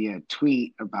we'd see a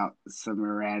tweet about some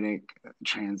erratic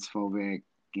transphobic,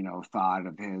 thought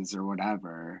of his or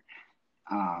whatever.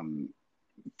 Um,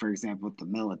 for example, with the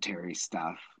military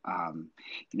stuff,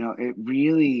 it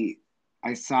really,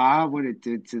 I saw what it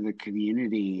did to the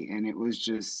community, and it was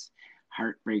just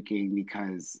heartbreaking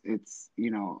because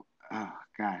oh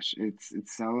gosh, it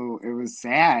was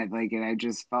sad. Like, and I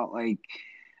just felt like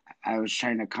I was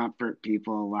trying to comfort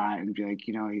people a lot and be like,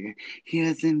 he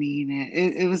doesn't mean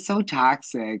it. It was so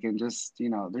toxic, and just,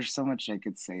 there's so much I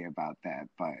could say about that.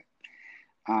 But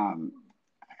um,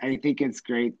 I think it's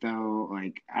great though.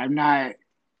 Like, I'm not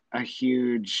a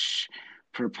huge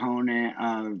proponent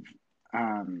of,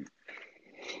 um,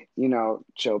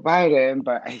 Joe Biden,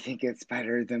 but I think it's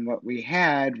better than what we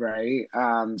had, right?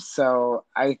 So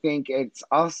I think it's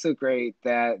also great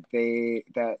that the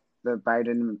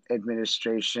Biden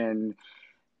administration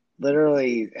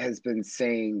literally has been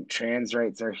saying trans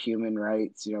rights are human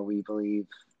rights. We believe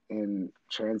in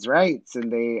trans rights,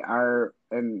 and they are,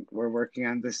 and we're working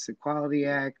on this Equality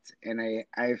Act, and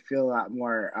I feel a lot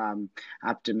more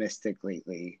optimistic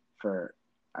lately for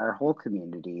our whole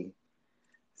community.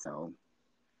 So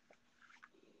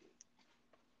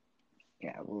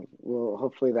yeah, we'll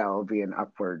hopefully that will be an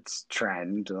upwards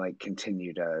trend to like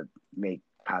continue to make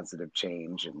positive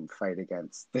change and fight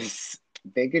against this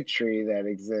bigotry that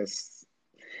exists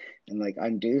and like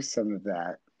undo some of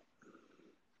that.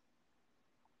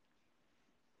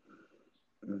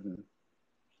 Mm-hmm.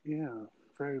 Yeah,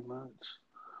 very much.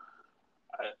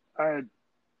 I, I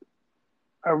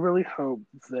I really hope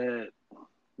that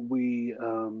we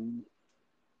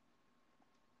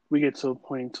we get to a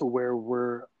point to where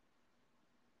we're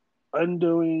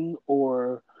undoing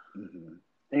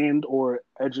Mm-hmm. or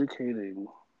educating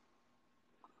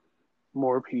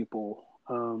more people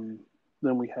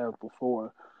than we have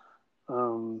before.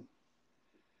 Um,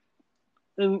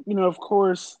 and of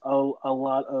course, a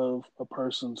lot of a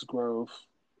person's growth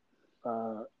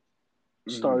uh, Mm-hmm.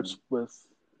 starts with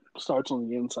starts on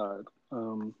the inside.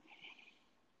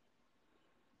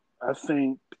 I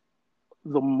think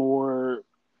the more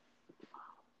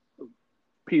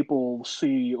people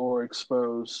see or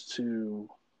exposed to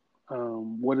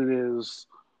what it is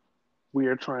we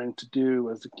are trying to do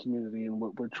as a community and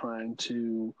what we're trying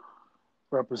to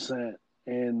represent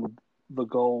and the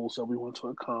goals that we want to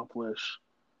accomplish,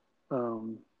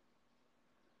 um,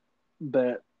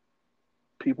 that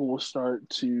people will start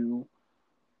to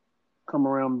come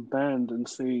around bend and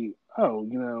see,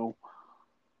 oh,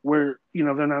 we're,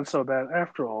 they're not so bad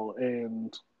after all.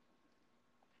 And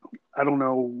I don't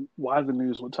know why the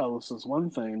news would tell us this one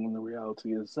thing when the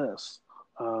reality is this.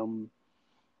 Um,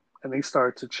 and they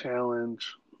start to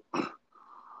challenge,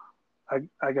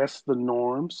 I guess, the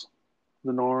norms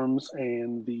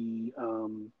and the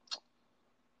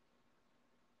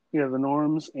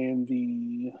norms and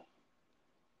the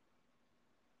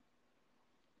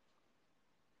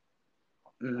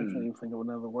I can't Mm-hmm. even think of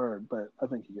another word, but I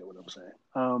think you get what I'm saying.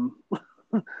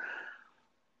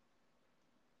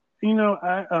 You know,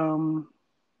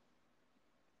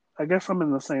 I guess I'm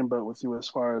in the same boat with you as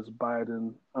far as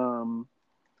Biden.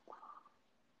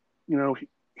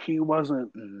 He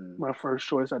wasn't Mm-hmm. my first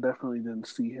choice. I definitely didn't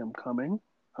see him coming.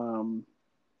 Um,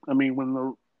 I mean,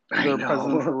 when I the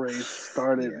presidential know. race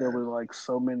started, there Yeah. were like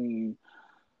so many.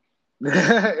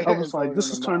 I was like, Voting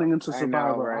this is them turning out. into I know,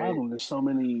 Survivor right? Island. There's so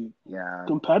many Yeah.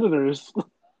 competitors.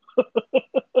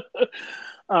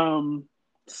 um,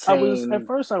 at Same.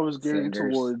 first I was gearing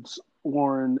Sanders. towards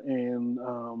Warren and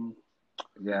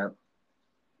Yeah.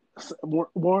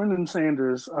 Warren and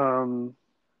Sanders.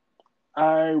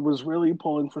 I was really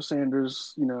pulling for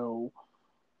Sanders, the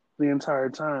entire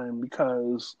time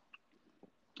because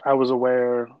I was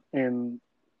aware and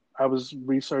I was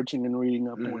researching and reading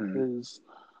up on Mm-hmm. his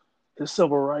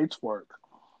civil rights work.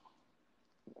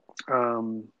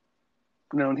 Um,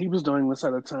 and he was doing this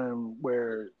at a time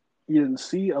where you didn't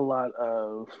see a lot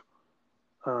of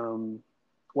um,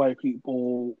 white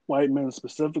people, white men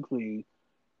specifically,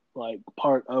 like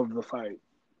part of the fight,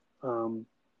 um,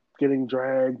 getting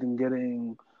dragged and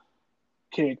getting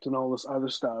kicked and all this other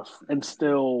stuff, and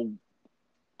still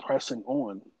pressing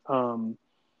on.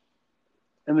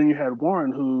 And then you had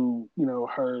Warren, who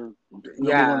her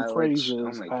number one Yeah, phrase which, oh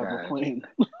is my "I have a God. plan."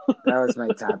 That was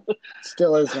my top,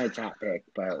 still is my top pick,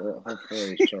 but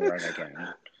hopefully she'll run again.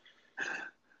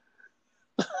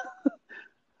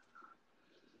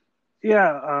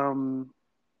 Yeah,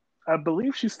 I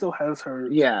believe she still has her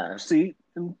Yeah. seat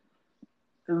in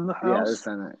the Yeah, the House.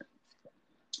 Senate.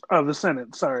 Oh, the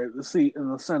Senate. Sorry, the seat in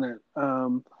the Senate.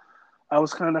 I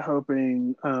was kind of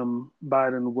hoping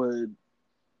Biden would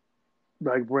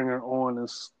like bring her on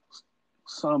as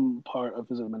some part of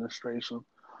his administration,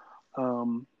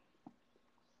 um,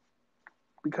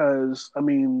 because I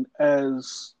mean,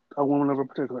 as a woman of a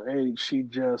particular age, she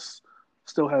just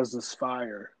still has this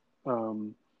fire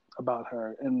um, about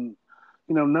her, and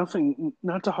nothing.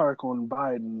 Not to hark on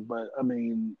Biden, but I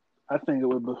mean, I think it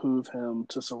would behoove him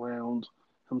to surround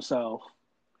himself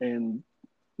and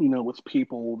with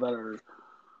people that are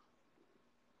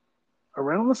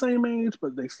around the same age,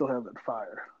 but they still have that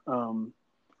fire.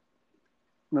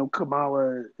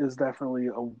 Kamala is definitely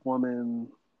a woman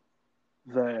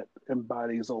that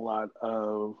embodies a lot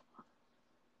of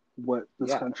what this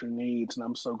Yeah. country needs, and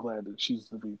I'm so glad that she's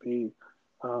the VP.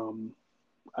 Um,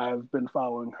 I've been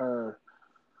following her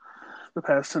the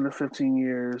past 10 to 15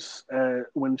 years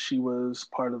when she was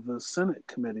part of the Senate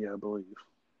committee, I believe,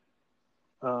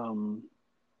 um,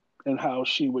 and how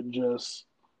she would just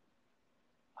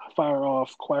fire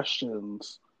off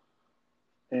questions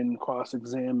and cross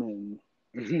examine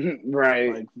Right.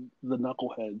 like the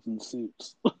knuckleheads in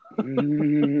suits.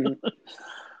 Mm-hmm.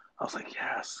 I was like,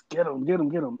 yes, get him, get him,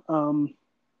 get him.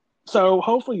 So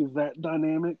hopefully that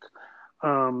dynamic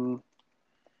um,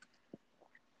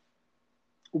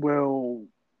 will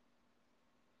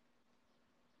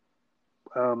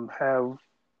have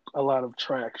a lot of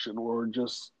traction, or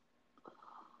just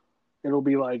it'll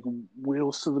be like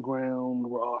wheels to the ground,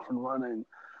 we're off and running.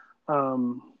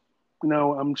 Um, you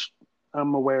know,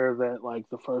 I'm aware that like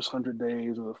the first 100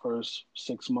 days or the first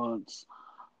 6 months,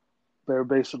 they're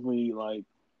basically like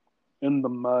in the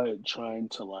mud trying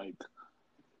to like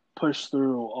push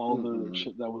through all the Mm-hmm.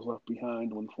 shit that was left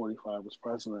behind when 45 was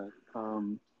president.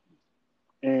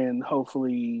 And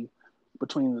hopefully,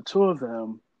 between the two of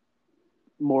them,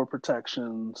 more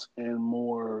protections and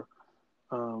more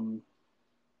um,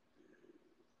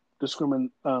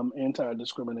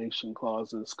 anti-discrimination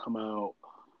clauses come out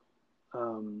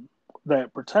um,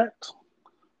 that protect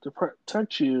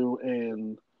you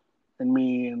and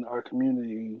me and our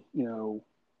community. You know,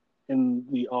 in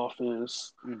the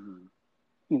office, Mm-hmm.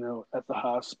 at the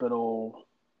hospital,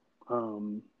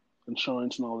 um,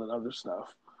 insurance and all that other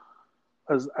stuff.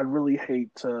 Because I really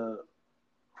hate to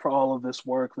for all of this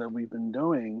work that we've been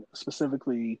doing,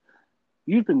 specifically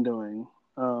you've been doing,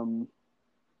 um,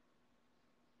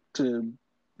 to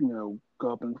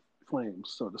go up in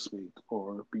flames, so to speak,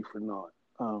 or be for naught.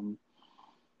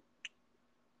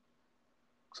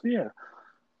 So yeah,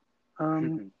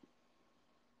 um,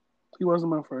 he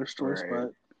wasn't my first choice, Right.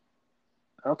 but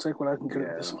I'll take what I can get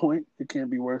at this Yeah. point. It can't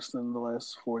be worse than the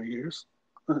last 4 years.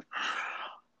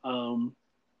 um,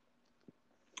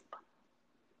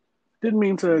 didn't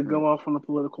mean to Mm-hmm. go off on a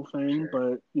political thing, Sure.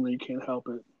 but you can't help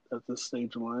it at this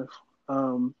stage in life.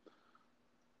 Um,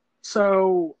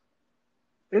 so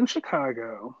in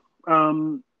Chicago,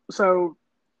 so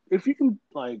if you can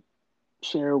like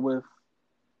share with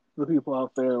the people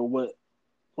out there what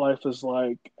life is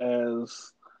like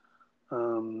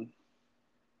um,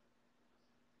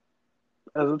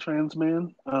 as a trans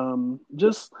man,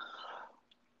 just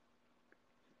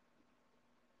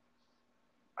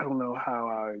I don't know how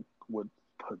I would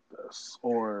put this,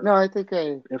 or No, I think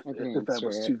I can if that answer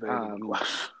was it. too vague of a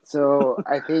question. So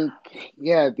I think,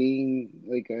 yeah, being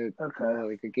like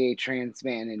Okay. a gay trans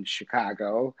man in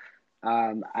Chicago,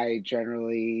 I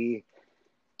generally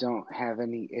don't have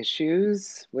any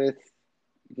issues with,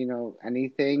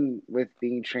 anything with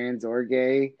being trans or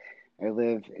gay. I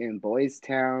live in Boys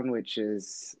Town, which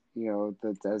is,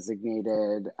 the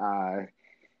designated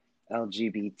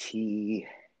LGBT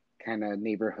kind of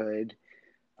neighborhood,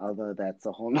 although that's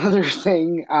a whole nother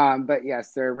thing. But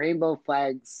yes, there are rainbow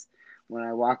flags when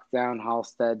I walk down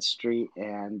Halsted Street,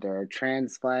 and there are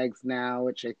trans flags now,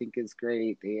 which I think is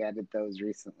great. They added those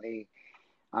recently.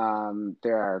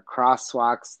 There are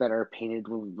crosswalks that are painted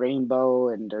with rainbow,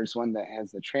 and there's one that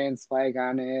has the trans flag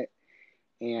on it.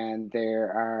 And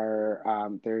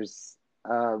there's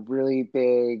a really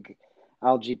big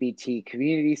LGBT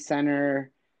community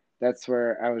center. That's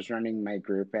where I was running my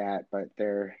group at, but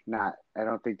they're not. I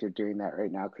don't think they're doing that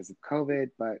right now because of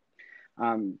COVID. But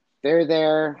they're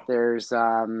there. There's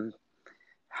Howard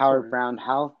Right. Brown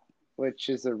Health, which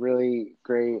is a really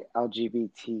great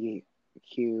LGBTQ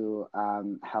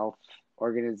health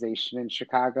organization in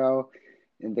Chicago,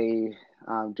 and they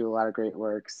do a lot of great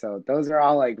work. So those are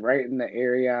all like right in the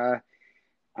area,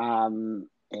 and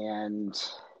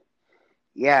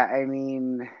yeah, I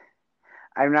mean,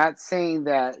 I'm not saying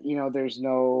that there's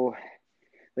no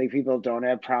like people don't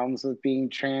have problems with being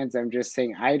trans. I'm just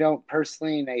saying I don't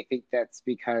personally, and I think that's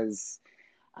because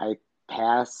I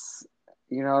pass,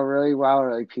 really well,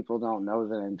 or like people don't know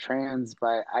that I'm trans,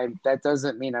 but I that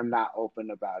doesn't mean I'm not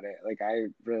open about it. Like I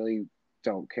really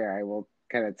don't care. I will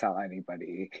kind of tell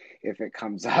anybody if it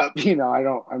comes up,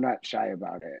 I'm not shy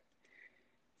about it.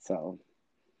 So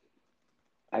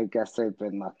I guess I've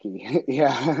been lucky.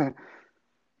 Yeah.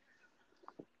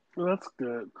 Well, that's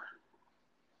good.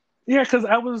 Yeah, because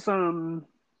I was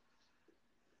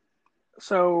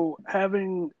so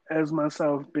having as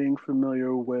myself being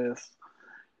familiar with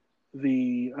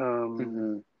the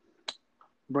hmm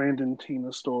Brandon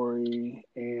Tina story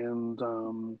and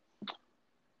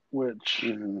which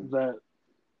hmm that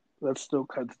still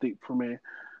cuts deep for me.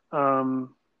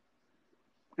 Um,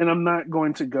 and I'm not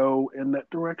going to go in that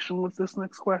direction with this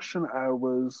next question. I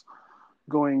was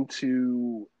going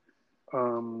to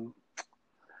um,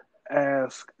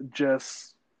 ask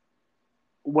just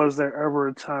was there ever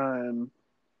a time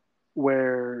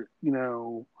where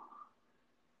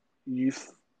you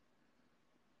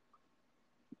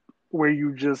where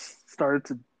you just started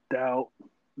to doubt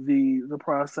the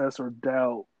process or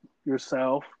doubt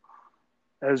yourself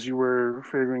as you were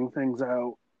figuring things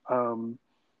out?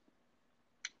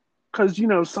 Because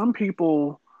some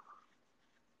people,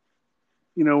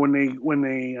 when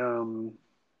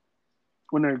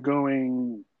they're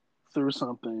going through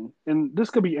something, and this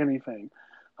could be anything,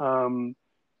 um,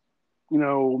 you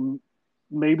know,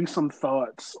 maybe some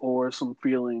thoughts or some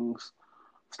feelings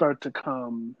start to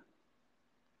come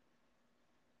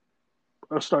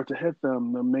or start to hit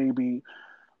them, then maybe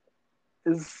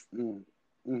is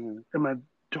Mm-hmm. am I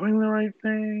doing the right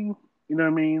thing? You know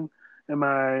what I mean? Am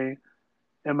I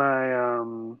am I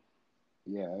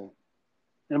Yeah.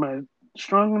 am I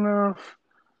strong enough?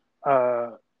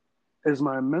 Uh, is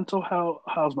my mental health?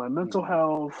 How's my mental Mm-hmm.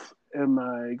 health? Am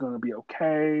I going to be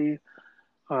okay?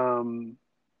 Um,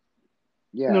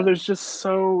 Yeah. there's just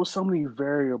so many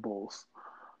variables.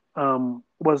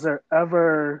 Was there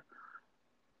ever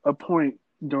a point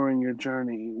during your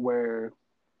journey where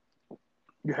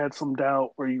you had some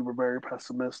doubt, or you were very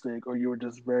pessimistic, or you were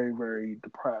just very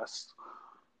depressed?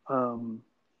 Um,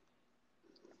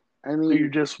 I or you mean,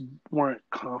 just weren't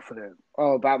confident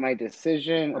oh, about my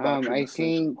decision. about your I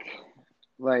decision, think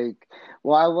like,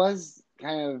 well,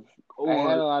 I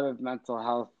had a or lot of mental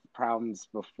health problems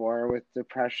before with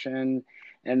depression,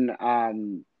 and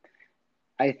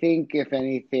I think if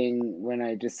anything, when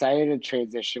I decided to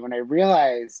transition, when I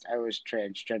realized I was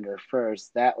transgender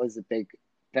first, that was a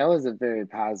very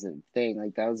positive thing.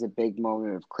 Like that was a big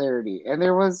moment of clarity. And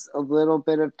there was a little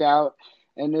bit of doubt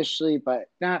initially, but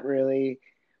not really.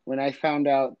 When I found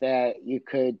out that you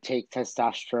could take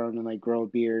testosterone and like grow a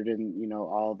beard and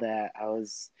all that,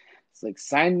 it's like,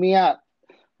 sign me up.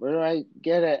 Where do I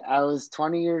get it? I was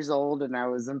 20 years old and I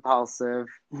was impulsive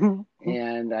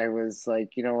and I was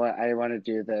like, you know what, I want to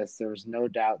do this. There was no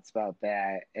doubts about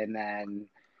that. And then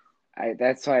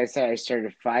that's why I said I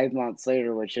started 5 months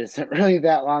later, which isn't really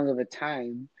that long of a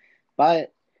time,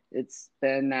 but it's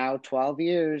been now 12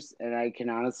 years, and I can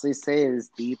honestly say it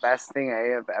is the best thing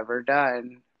I have ever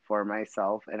done for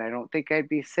myself. And I don't think I'd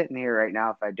be sitting here right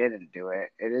now if I didn't do it.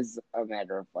 It is a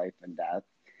matter of life and death.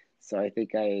 So I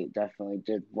think I definitely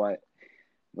did what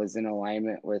was in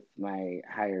alignment with my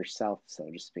higher self, so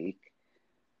to speak.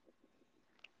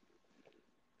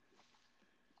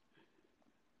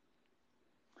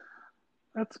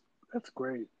 that's that's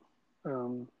great.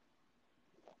 Um,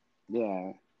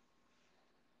 Yeah.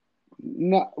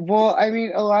 No, well, I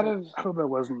mean, I hope that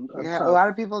wasn't a yeah, a tough lot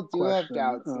of people do have question.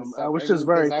 doubts and I stuff. was I just mean,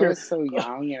 because very I curious. was so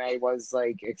young and I was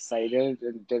like excited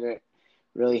and didn't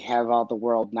really have all the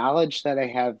world knowledge that I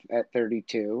have at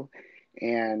 32.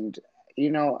 And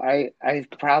I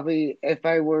probably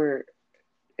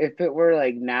if it were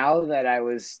like now that I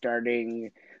was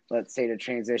starting, let's say, to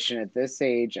transition at this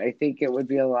age, I think it would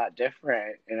be a lot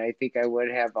different, and I think I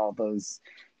would have all those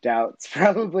doubts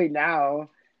probably now.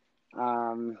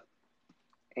 Um,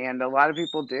 and a lot of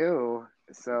people do.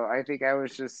 So I think I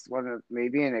was just one of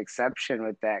maybe an exception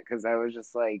with that because I was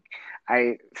just like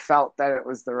I felt that it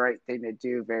was the right thing to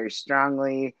do very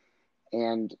strongly,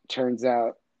 and turns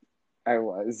out I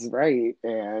was right,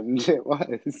 and it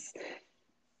was.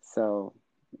 So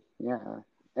yeah,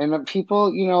 and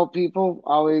people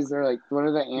always are like, what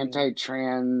are the Yeah.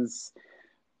 anti-trans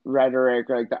rhetoric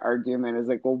or like the argument is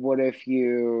like, well, what if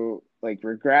you like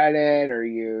regret it or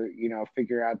you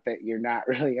figure out that you're not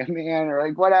really a man or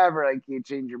like whatever, like you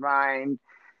change your mind.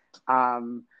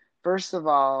 Um, First of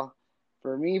all,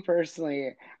 for me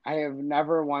personally, I have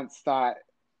never once thought,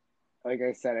 like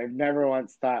I said, I've never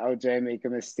once thought, oh, did I make a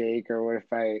mistake or what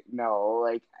if I no,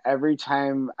 like every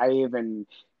time I even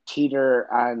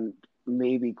teeter on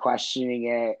maybe questioning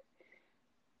it,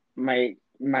 my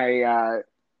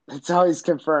it's always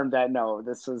confirmed that no,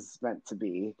 this was meant to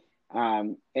be.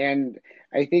 And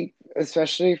I think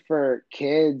especially for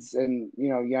kids and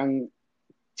young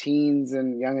teens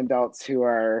and young adults who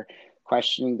are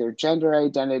questioning their gender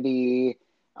identity,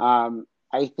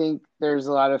 I think there's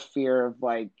a lot of fear of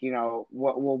like,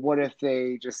 what if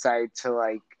they decide to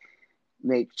like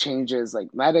make changes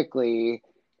like medically,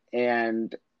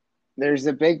 and there's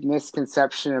a big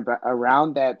misconception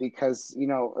around that because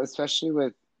especially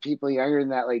with people younger than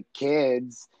that, like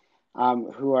kids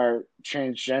who are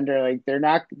transgender, like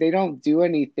they don't do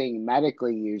anything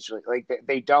medically usually, like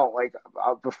they don't like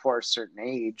before a certain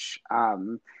age,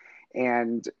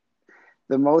 and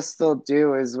the most they'll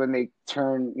do is when they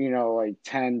turn like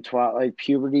 10, 12, like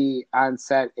puberty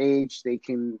onset age,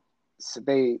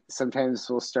 they sometimes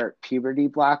will start puberty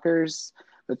blockers,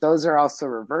 but those are also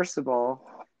reversible.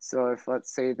 So if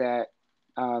let's say that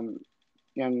um,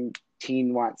 young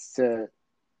teen wants to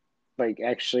like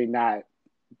actually not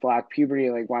block puberty,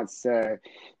 like wants to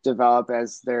develop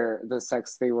as the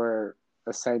sex they were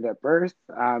assigned at birth,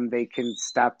 they can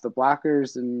stop the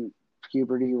blockers and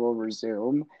puberty will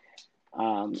resume.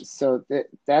 So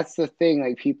that's the thing.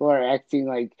 Like people are acting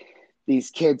like these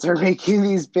kids are making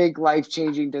these big life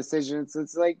changing decisions.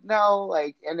 It's like no,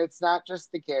 like, and it's not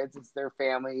just the kids; it's their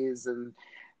families and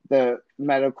the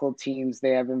medical teams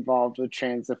they have involved with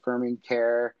trans affirming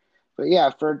care. But yeah,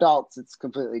 for adults, it's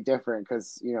completely different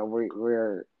because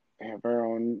we're have our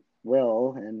own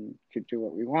will and could do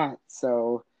what we want.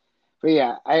 So, but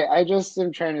yeah, I just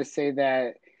am trying to say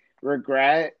that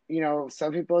regret,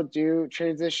 some people do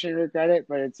transition and regret it,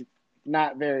 but it's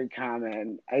not very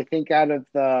common. I think out of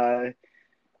the,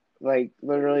 like,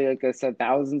 literally, like I said,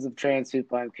 thousands of trans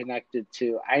people I'm connected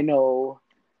to, I know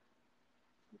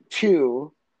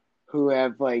two who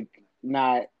have like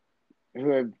not who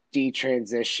have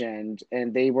detransitioned,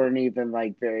 and they weren't even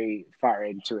like very far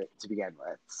into it to begin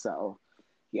with. So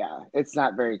yeah, it's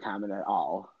not very common at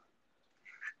all.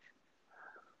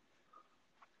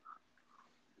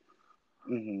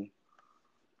 Mm-hmm.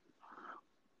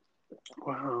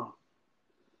 Wow.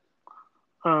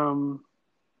 Um,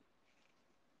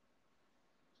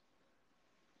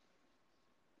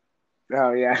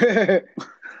 Oh yeah.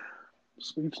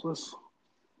 Speechless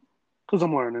because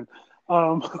I'm learning.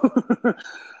 Um,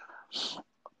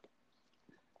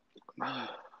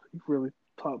 you've really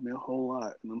taught me a whole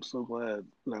lot, and I'm so glad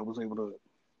that I was able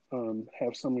to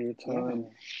have some of your Yeah. time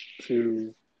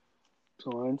to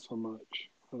learn so much.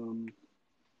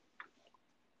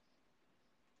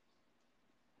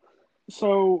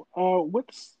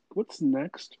 What's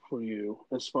next for you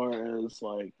as far as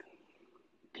like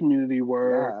community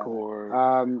work Yeah. or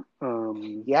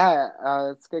Yeah,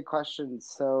 that's a good question.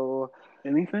 So,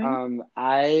 anything?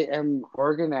 I am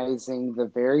organizing the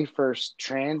very first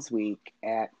Trans Week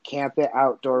at Camp It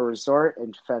Outdoor Resort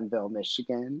in Fenville,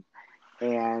 Michigan.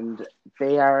 And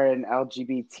they are an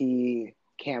LGBT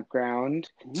campground,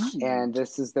 Ooh. and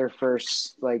this is their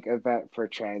first like event for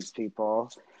trans people.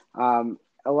 Um,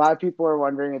 a lot of people are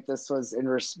wondering if this was in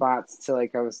response to,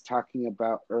 like I was talking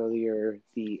about earlier,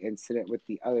 the incident with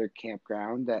the other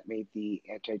campground that made the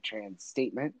anti-trans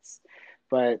statements.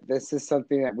 But this is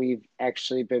something that we've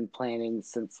actually been planning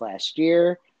since last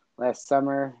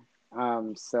summer.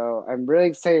 So I'm really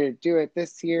excited to do it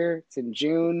this year. It's in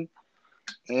June,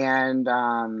 and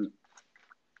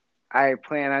I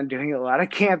plan on doing a lot of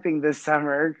camping this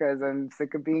summer because I'm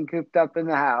sick of being cooped up in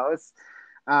the house.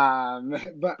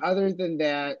 But other than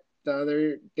that, the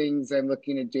other things I'm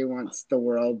looking to do once the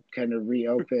world kind of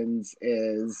reopens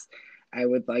is I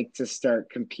would like to start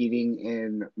competing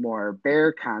in more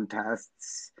bear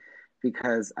contests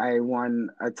because I won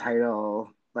a title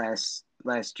last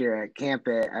year at Camp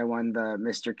It. I won the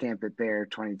Mr. Camp It Bear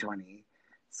 2020.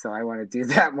 So I want to do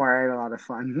that more. I had a lot of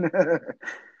fun.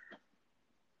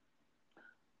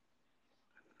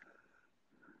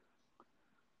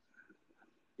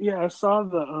 Yeah, I saw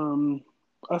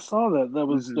that there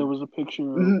Mm-hmm. was a picture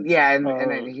Mm-hmm. Yeah, and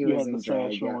then he you was had the in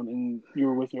sash drag. Yeah. on and you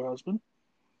were with your husband.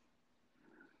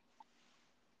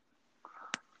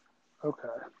 Okay,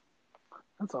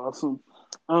 that's awesome.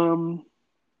 Um,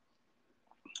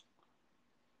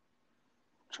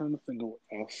 Trying to think of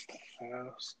what else to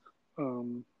ask.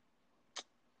 Um,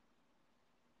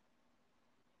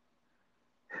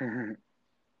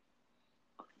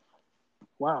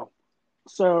 wow.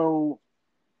 So,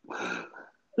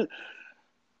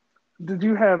 did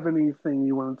you have anything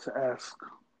you wanted to ask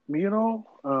me at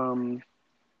all?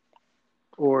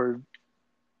 Or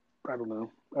I don't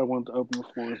know. I wanted to open the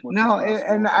floor as much as No, possible.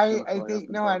 and I kind of I feel like I've think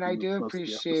been no, and I talking do most of the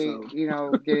appreciate, episode.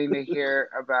 getting to hear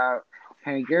about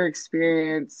kind of your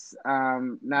experience,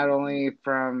 not only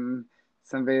from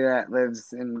somebody that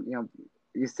lives in,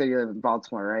 you said you live in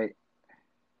Baltimore, right?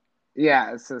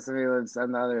 Yeah, so somebody lives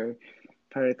on the other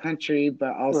part of the country, but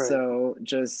Right. also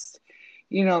just,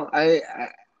 you know, I, I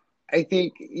I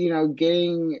think,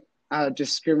 getting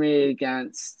discriminated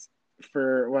against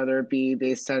for whether it be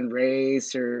based on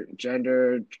race or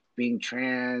gender, being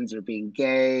trans or being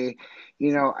gay,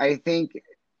 I think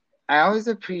I always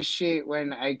appreciate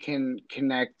when I can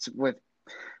connect with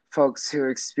folks who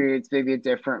experience maybe a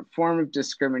different form of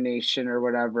discrimination or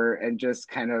whatever and just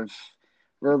kind of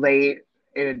relate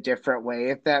in a different way,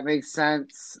 if that makes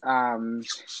sense.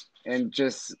 And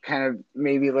just kind of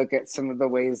maybe look at some of the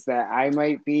ways that I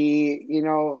might be,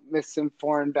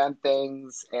 misinformed on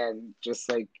things. And just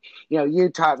like, you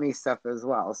taught me stuff as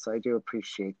well. So I do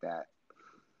appreciate that.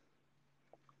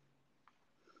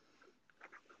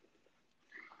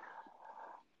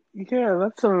 Yeah,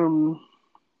 that's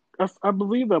I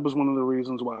believe that was one of the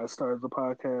reasons why I started the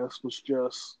podcast was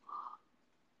just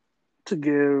to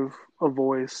give a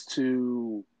voice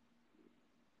to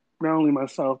not only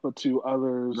myself but to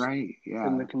others Right. in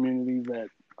Yeah. the community that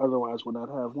otherwise would not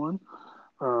have one.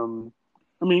 Um,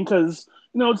 I mean, because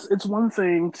it's one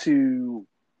thing to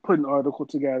put an article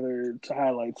together to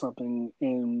highlight something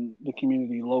in the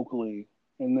community locally,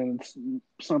 and then it's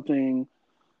something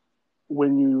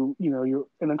when you're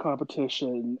in a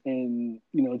competition and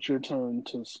it's your turn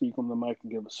to speak on the mic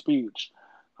and give a speech.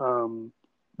 Um,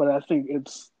 but I think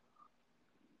it's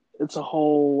it's a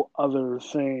whole other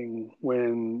thing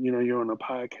when you're on a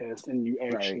podcast and you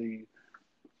Right. actually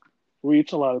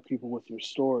reach a lot of people with your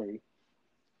story.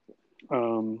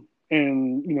 And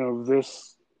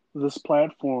this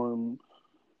platform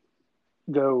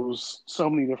goes so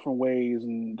many different ways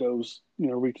and goes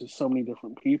reaches so many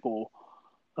different people,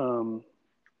 um,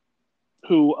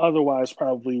 who otherwise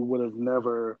probably would have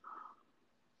never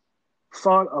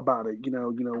thought about it.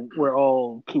 We're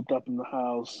all cooped up in the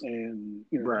house, and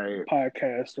Right.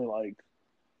 podcasts are like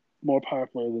more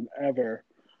popular than ever.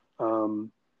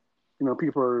 Um,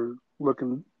 People are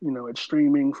looking, at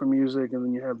streaming for music, and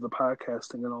then you have the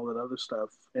podcasting and all that other stuff,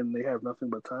 and they have nothing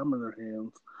but time in their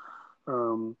hands.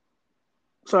 Um,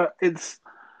 so it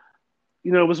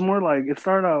was more like it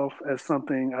started off as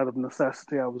something out of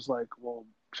necessity. I was like, well,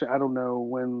 shit, I don't know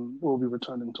when we'll be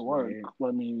returning to work. Right.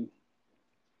 Let me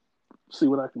see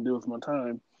what I can do with my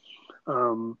time.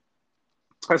 Um,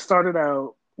 I started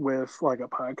out with like a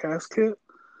podcast kit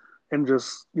and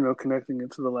just connecting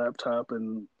it to the laptop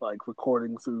and like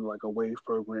recording through like a wave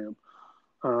program.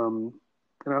 Um,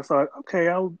 and I thought, okay,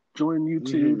 I'll join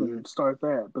YouTube Hmm. and start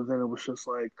that. But then it was just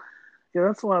like, yeah,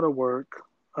 that's a lot of work.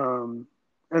 And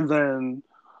then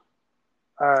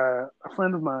a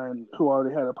friend of mine who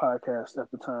already had a podcast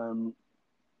at the time,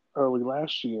 early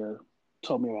last year,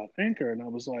 told me about Anchor, and I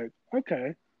was like,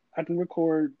 okay, I can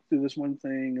record through this one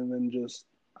thing and then just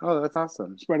Oh, that's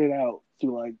awesome. spread it out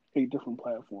through like 8 different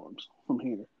platforms from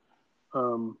here.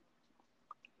 Um,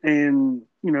 and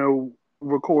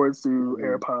record through Hmm.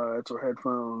 AirPods or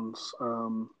headphones,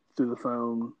 through the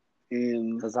phone,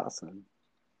 and That's awesome.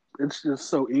 it's just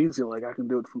so easy. Like I can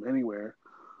do it from anywhere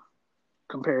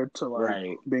compared to like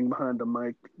Right. being behind a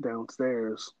mic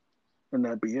downstairs and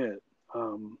that be it.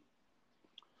 Um,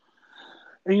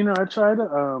 and I try to,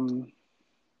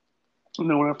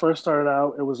 when I first started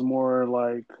out, it was more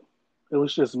like it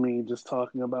was just me just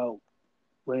talking about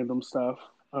random stuff,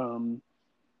 um,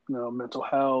 mental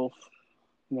health,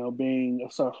 being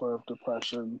a sufferer of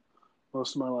depression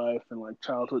most of my life and like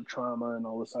childhood trauma and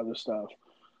all this other stuff.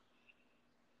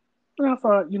 And I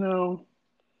thought,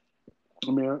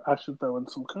 I mean, I should throw in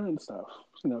some current stuff,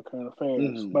 current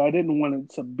affairs. Hmm. But I didn't want it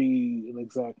to be an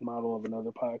exact model of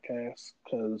another podcast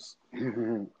because,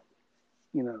 you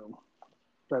know,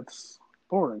 that's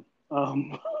boring.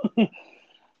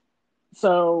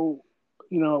 So,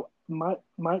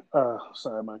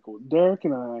 sorry, Michael, Derek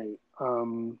and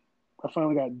I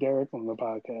finally got Derek on the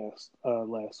podcast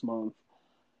last month,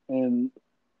 and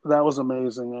that was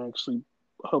amazing. I actually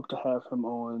hope to have him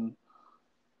on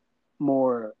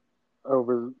more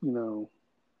over, the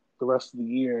rest of the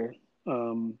year.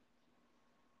 Um,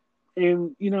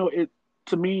 and it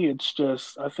to me, it's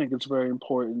just I think it's very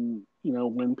important,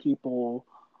 when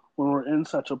we're in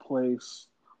such a place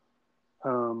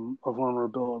of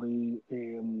vulnerability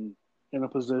and in a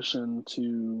position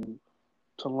to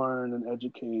learn and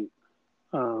educate.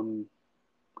 Um,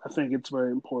 I think it's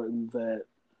very important that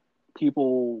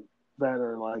people that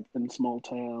are like in small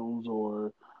towns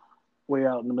or way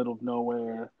out in the middle of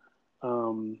nowhere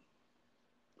um,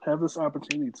 have this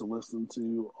opportunity to listen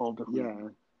to all different Yeah.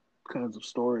 kinds of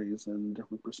stories and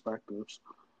different perspectives.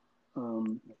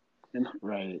 Um, and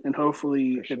Right. and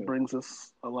hopefully For it sure. brings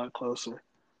us a lot closer.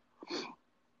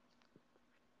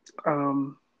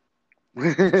 Um,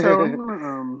 so I'm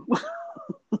gonna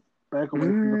back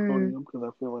away from the podium because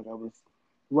I feel like I was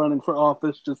running for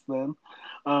office just then.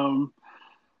 Um,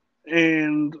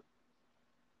 and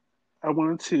I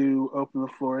wanted to open the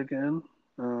floor again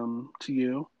to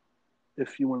you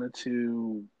if you wanted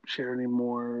to share any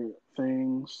more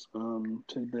things,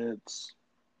 tidbits,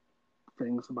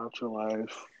 things about your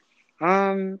life,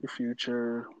 um, your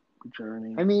future, your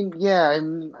journey. I mean, yeah,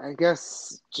 I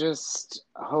guess just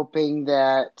hoping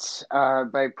that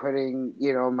by putting,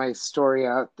 my story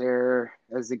out there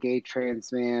as a gay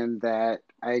trans man, that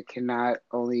I can not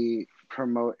only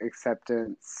promote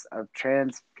acceptance of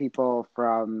trans people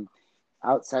from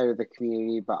outside of the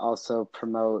community, but also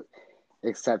promote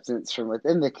acceptance from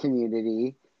within the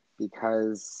community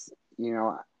because,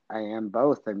 I am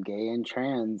both. I'm gay and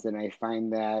trans, and I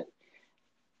find that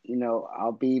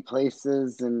I'll be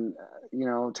places and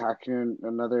talking to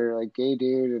another like gay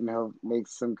dude, and he'll make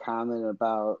some comment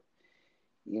about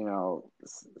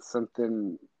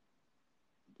something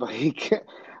like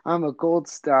I'm a gold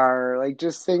star, like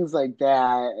just things like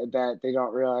that they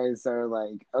don't realize are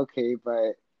like, okay,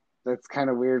 but that's kind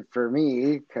of weird for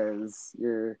me because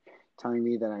you're telling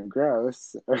me that I'm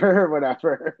gross or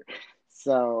whatever.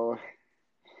 So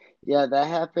yeah, that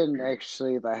happened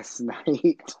actually last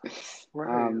night.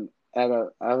 Right. I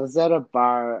was at a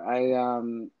bar.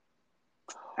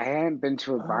 I hadn't been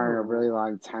to a bar in a really Oh.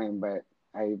 long time, but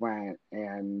I went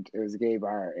and it was a gay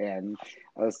bar, and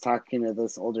I was talking to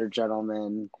this older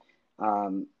gentleman,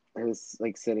 who was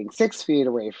like sitting 6 feet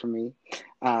away from me,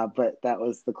 but that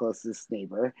was the closest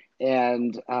neighbor.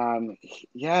 And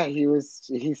yeah,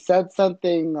 he said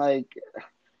something like,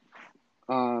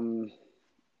 um,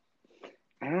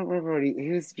 I don't remember what he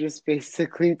was just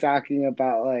basically talking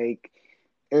about, like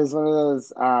it was one of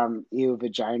those "you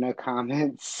vagina"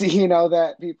 comments,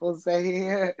 that people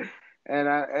say.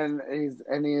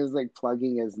 And he was like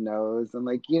plugging his nose. I'm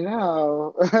like,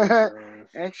 Oh my gosh.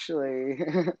 actually,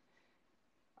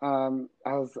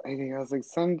 I think I was like,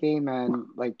 some gay men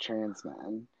like trans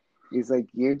men. He's like,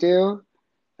 you do?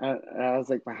 And I was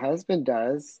like, my husband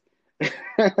does.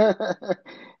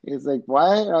 He's like,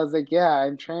 what? I was like, yeah,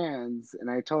 I'm trans.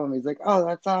 And I told him, he's like, oh,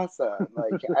 that's awesome.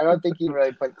 Like, I don't think he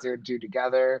really put two and two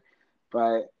together,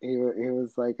 but he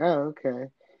was like, oh, okay.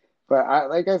 But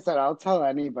like I said, I'll tell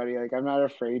anybody. Like, I'm not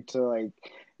afraid to like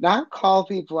not call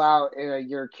people out in a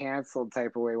 "you're canceled"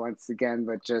 type of way once again,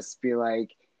 but just be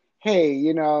like,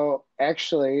 hey,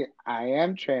 actually, I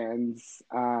am trans,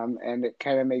 and it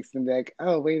kind of makes them be like,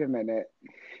 oh, wait a minute.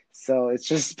 So it's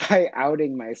just by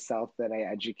outing myself that I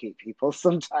educate people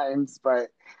sometimes, but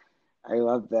I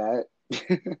love that.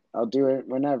 I'll do it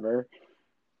whenever.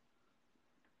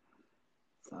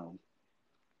 So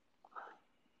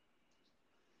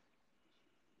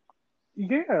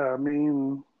Yeah, I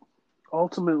mean,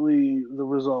 ultimately, the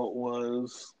result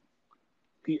was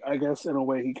I guess, in a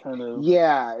way, he kind of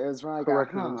yeah, it was more like a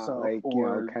corrected himself like,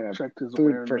 or kind of checked his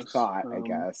food for awareness. thought, I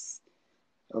guess.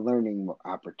 A learning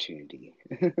opportunity.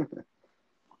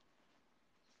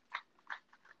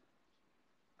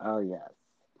 Oh yes.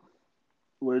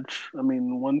 Which, I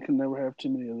mean, one can never have too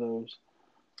many of those.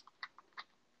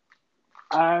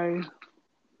 I,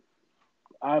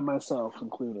 I myself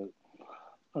included.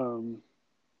 Um,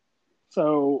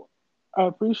 so I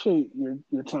appreciate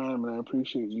your time, and I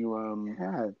appreciate you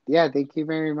Yeah. Yeah, thank you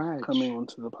very coming much.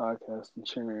 onto the podcast and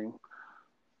sharing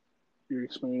your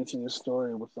experience and your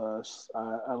story with us.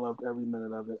 I loved every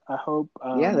minute of it. I hope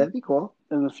Yeah, that'd be cool.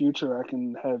 in the future I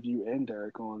can have you and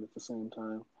Derek on at the same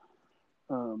time.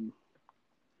 Um,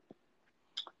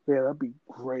 yeah, that'd be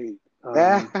great.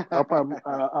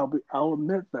 I'll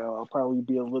admit though, I'll probably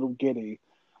be a little giddy.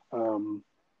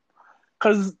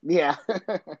 Cause Yeah.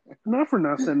 not for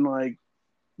nothing, like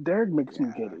Derek makes me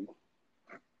Yeah. giddy.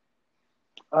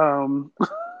 Um,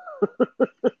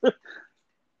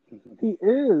 he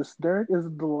is. Derek is a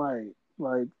delight,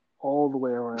 like all the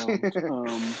way around.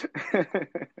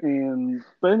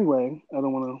 But anyway, I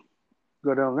don't want to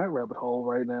go down that rabbit hole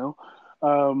right now.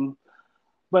 Um,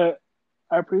 but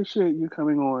I appreciate you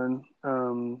coming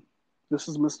on. This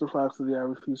is Mr. Fox of the I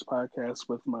Refuse podcast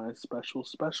with my special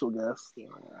guest, Yeah.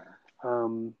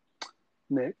 um,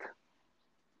 Nick.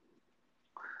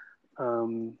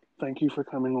 Thank you for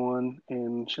coming on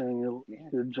and sharing Yeah.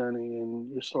 your journey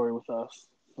and your story with us.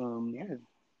 Yeah.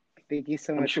 Thank you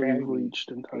so I'm much sure for you've having me.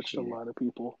 reached and touched a Appreciate it. lot of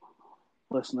people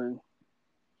listening.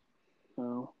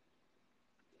 So,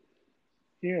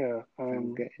 yeah,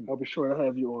 Sounds good. I'll be sure to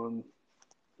have you on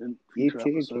in You future too.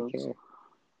 Take episodes. care.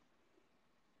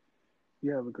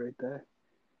 You have a great day.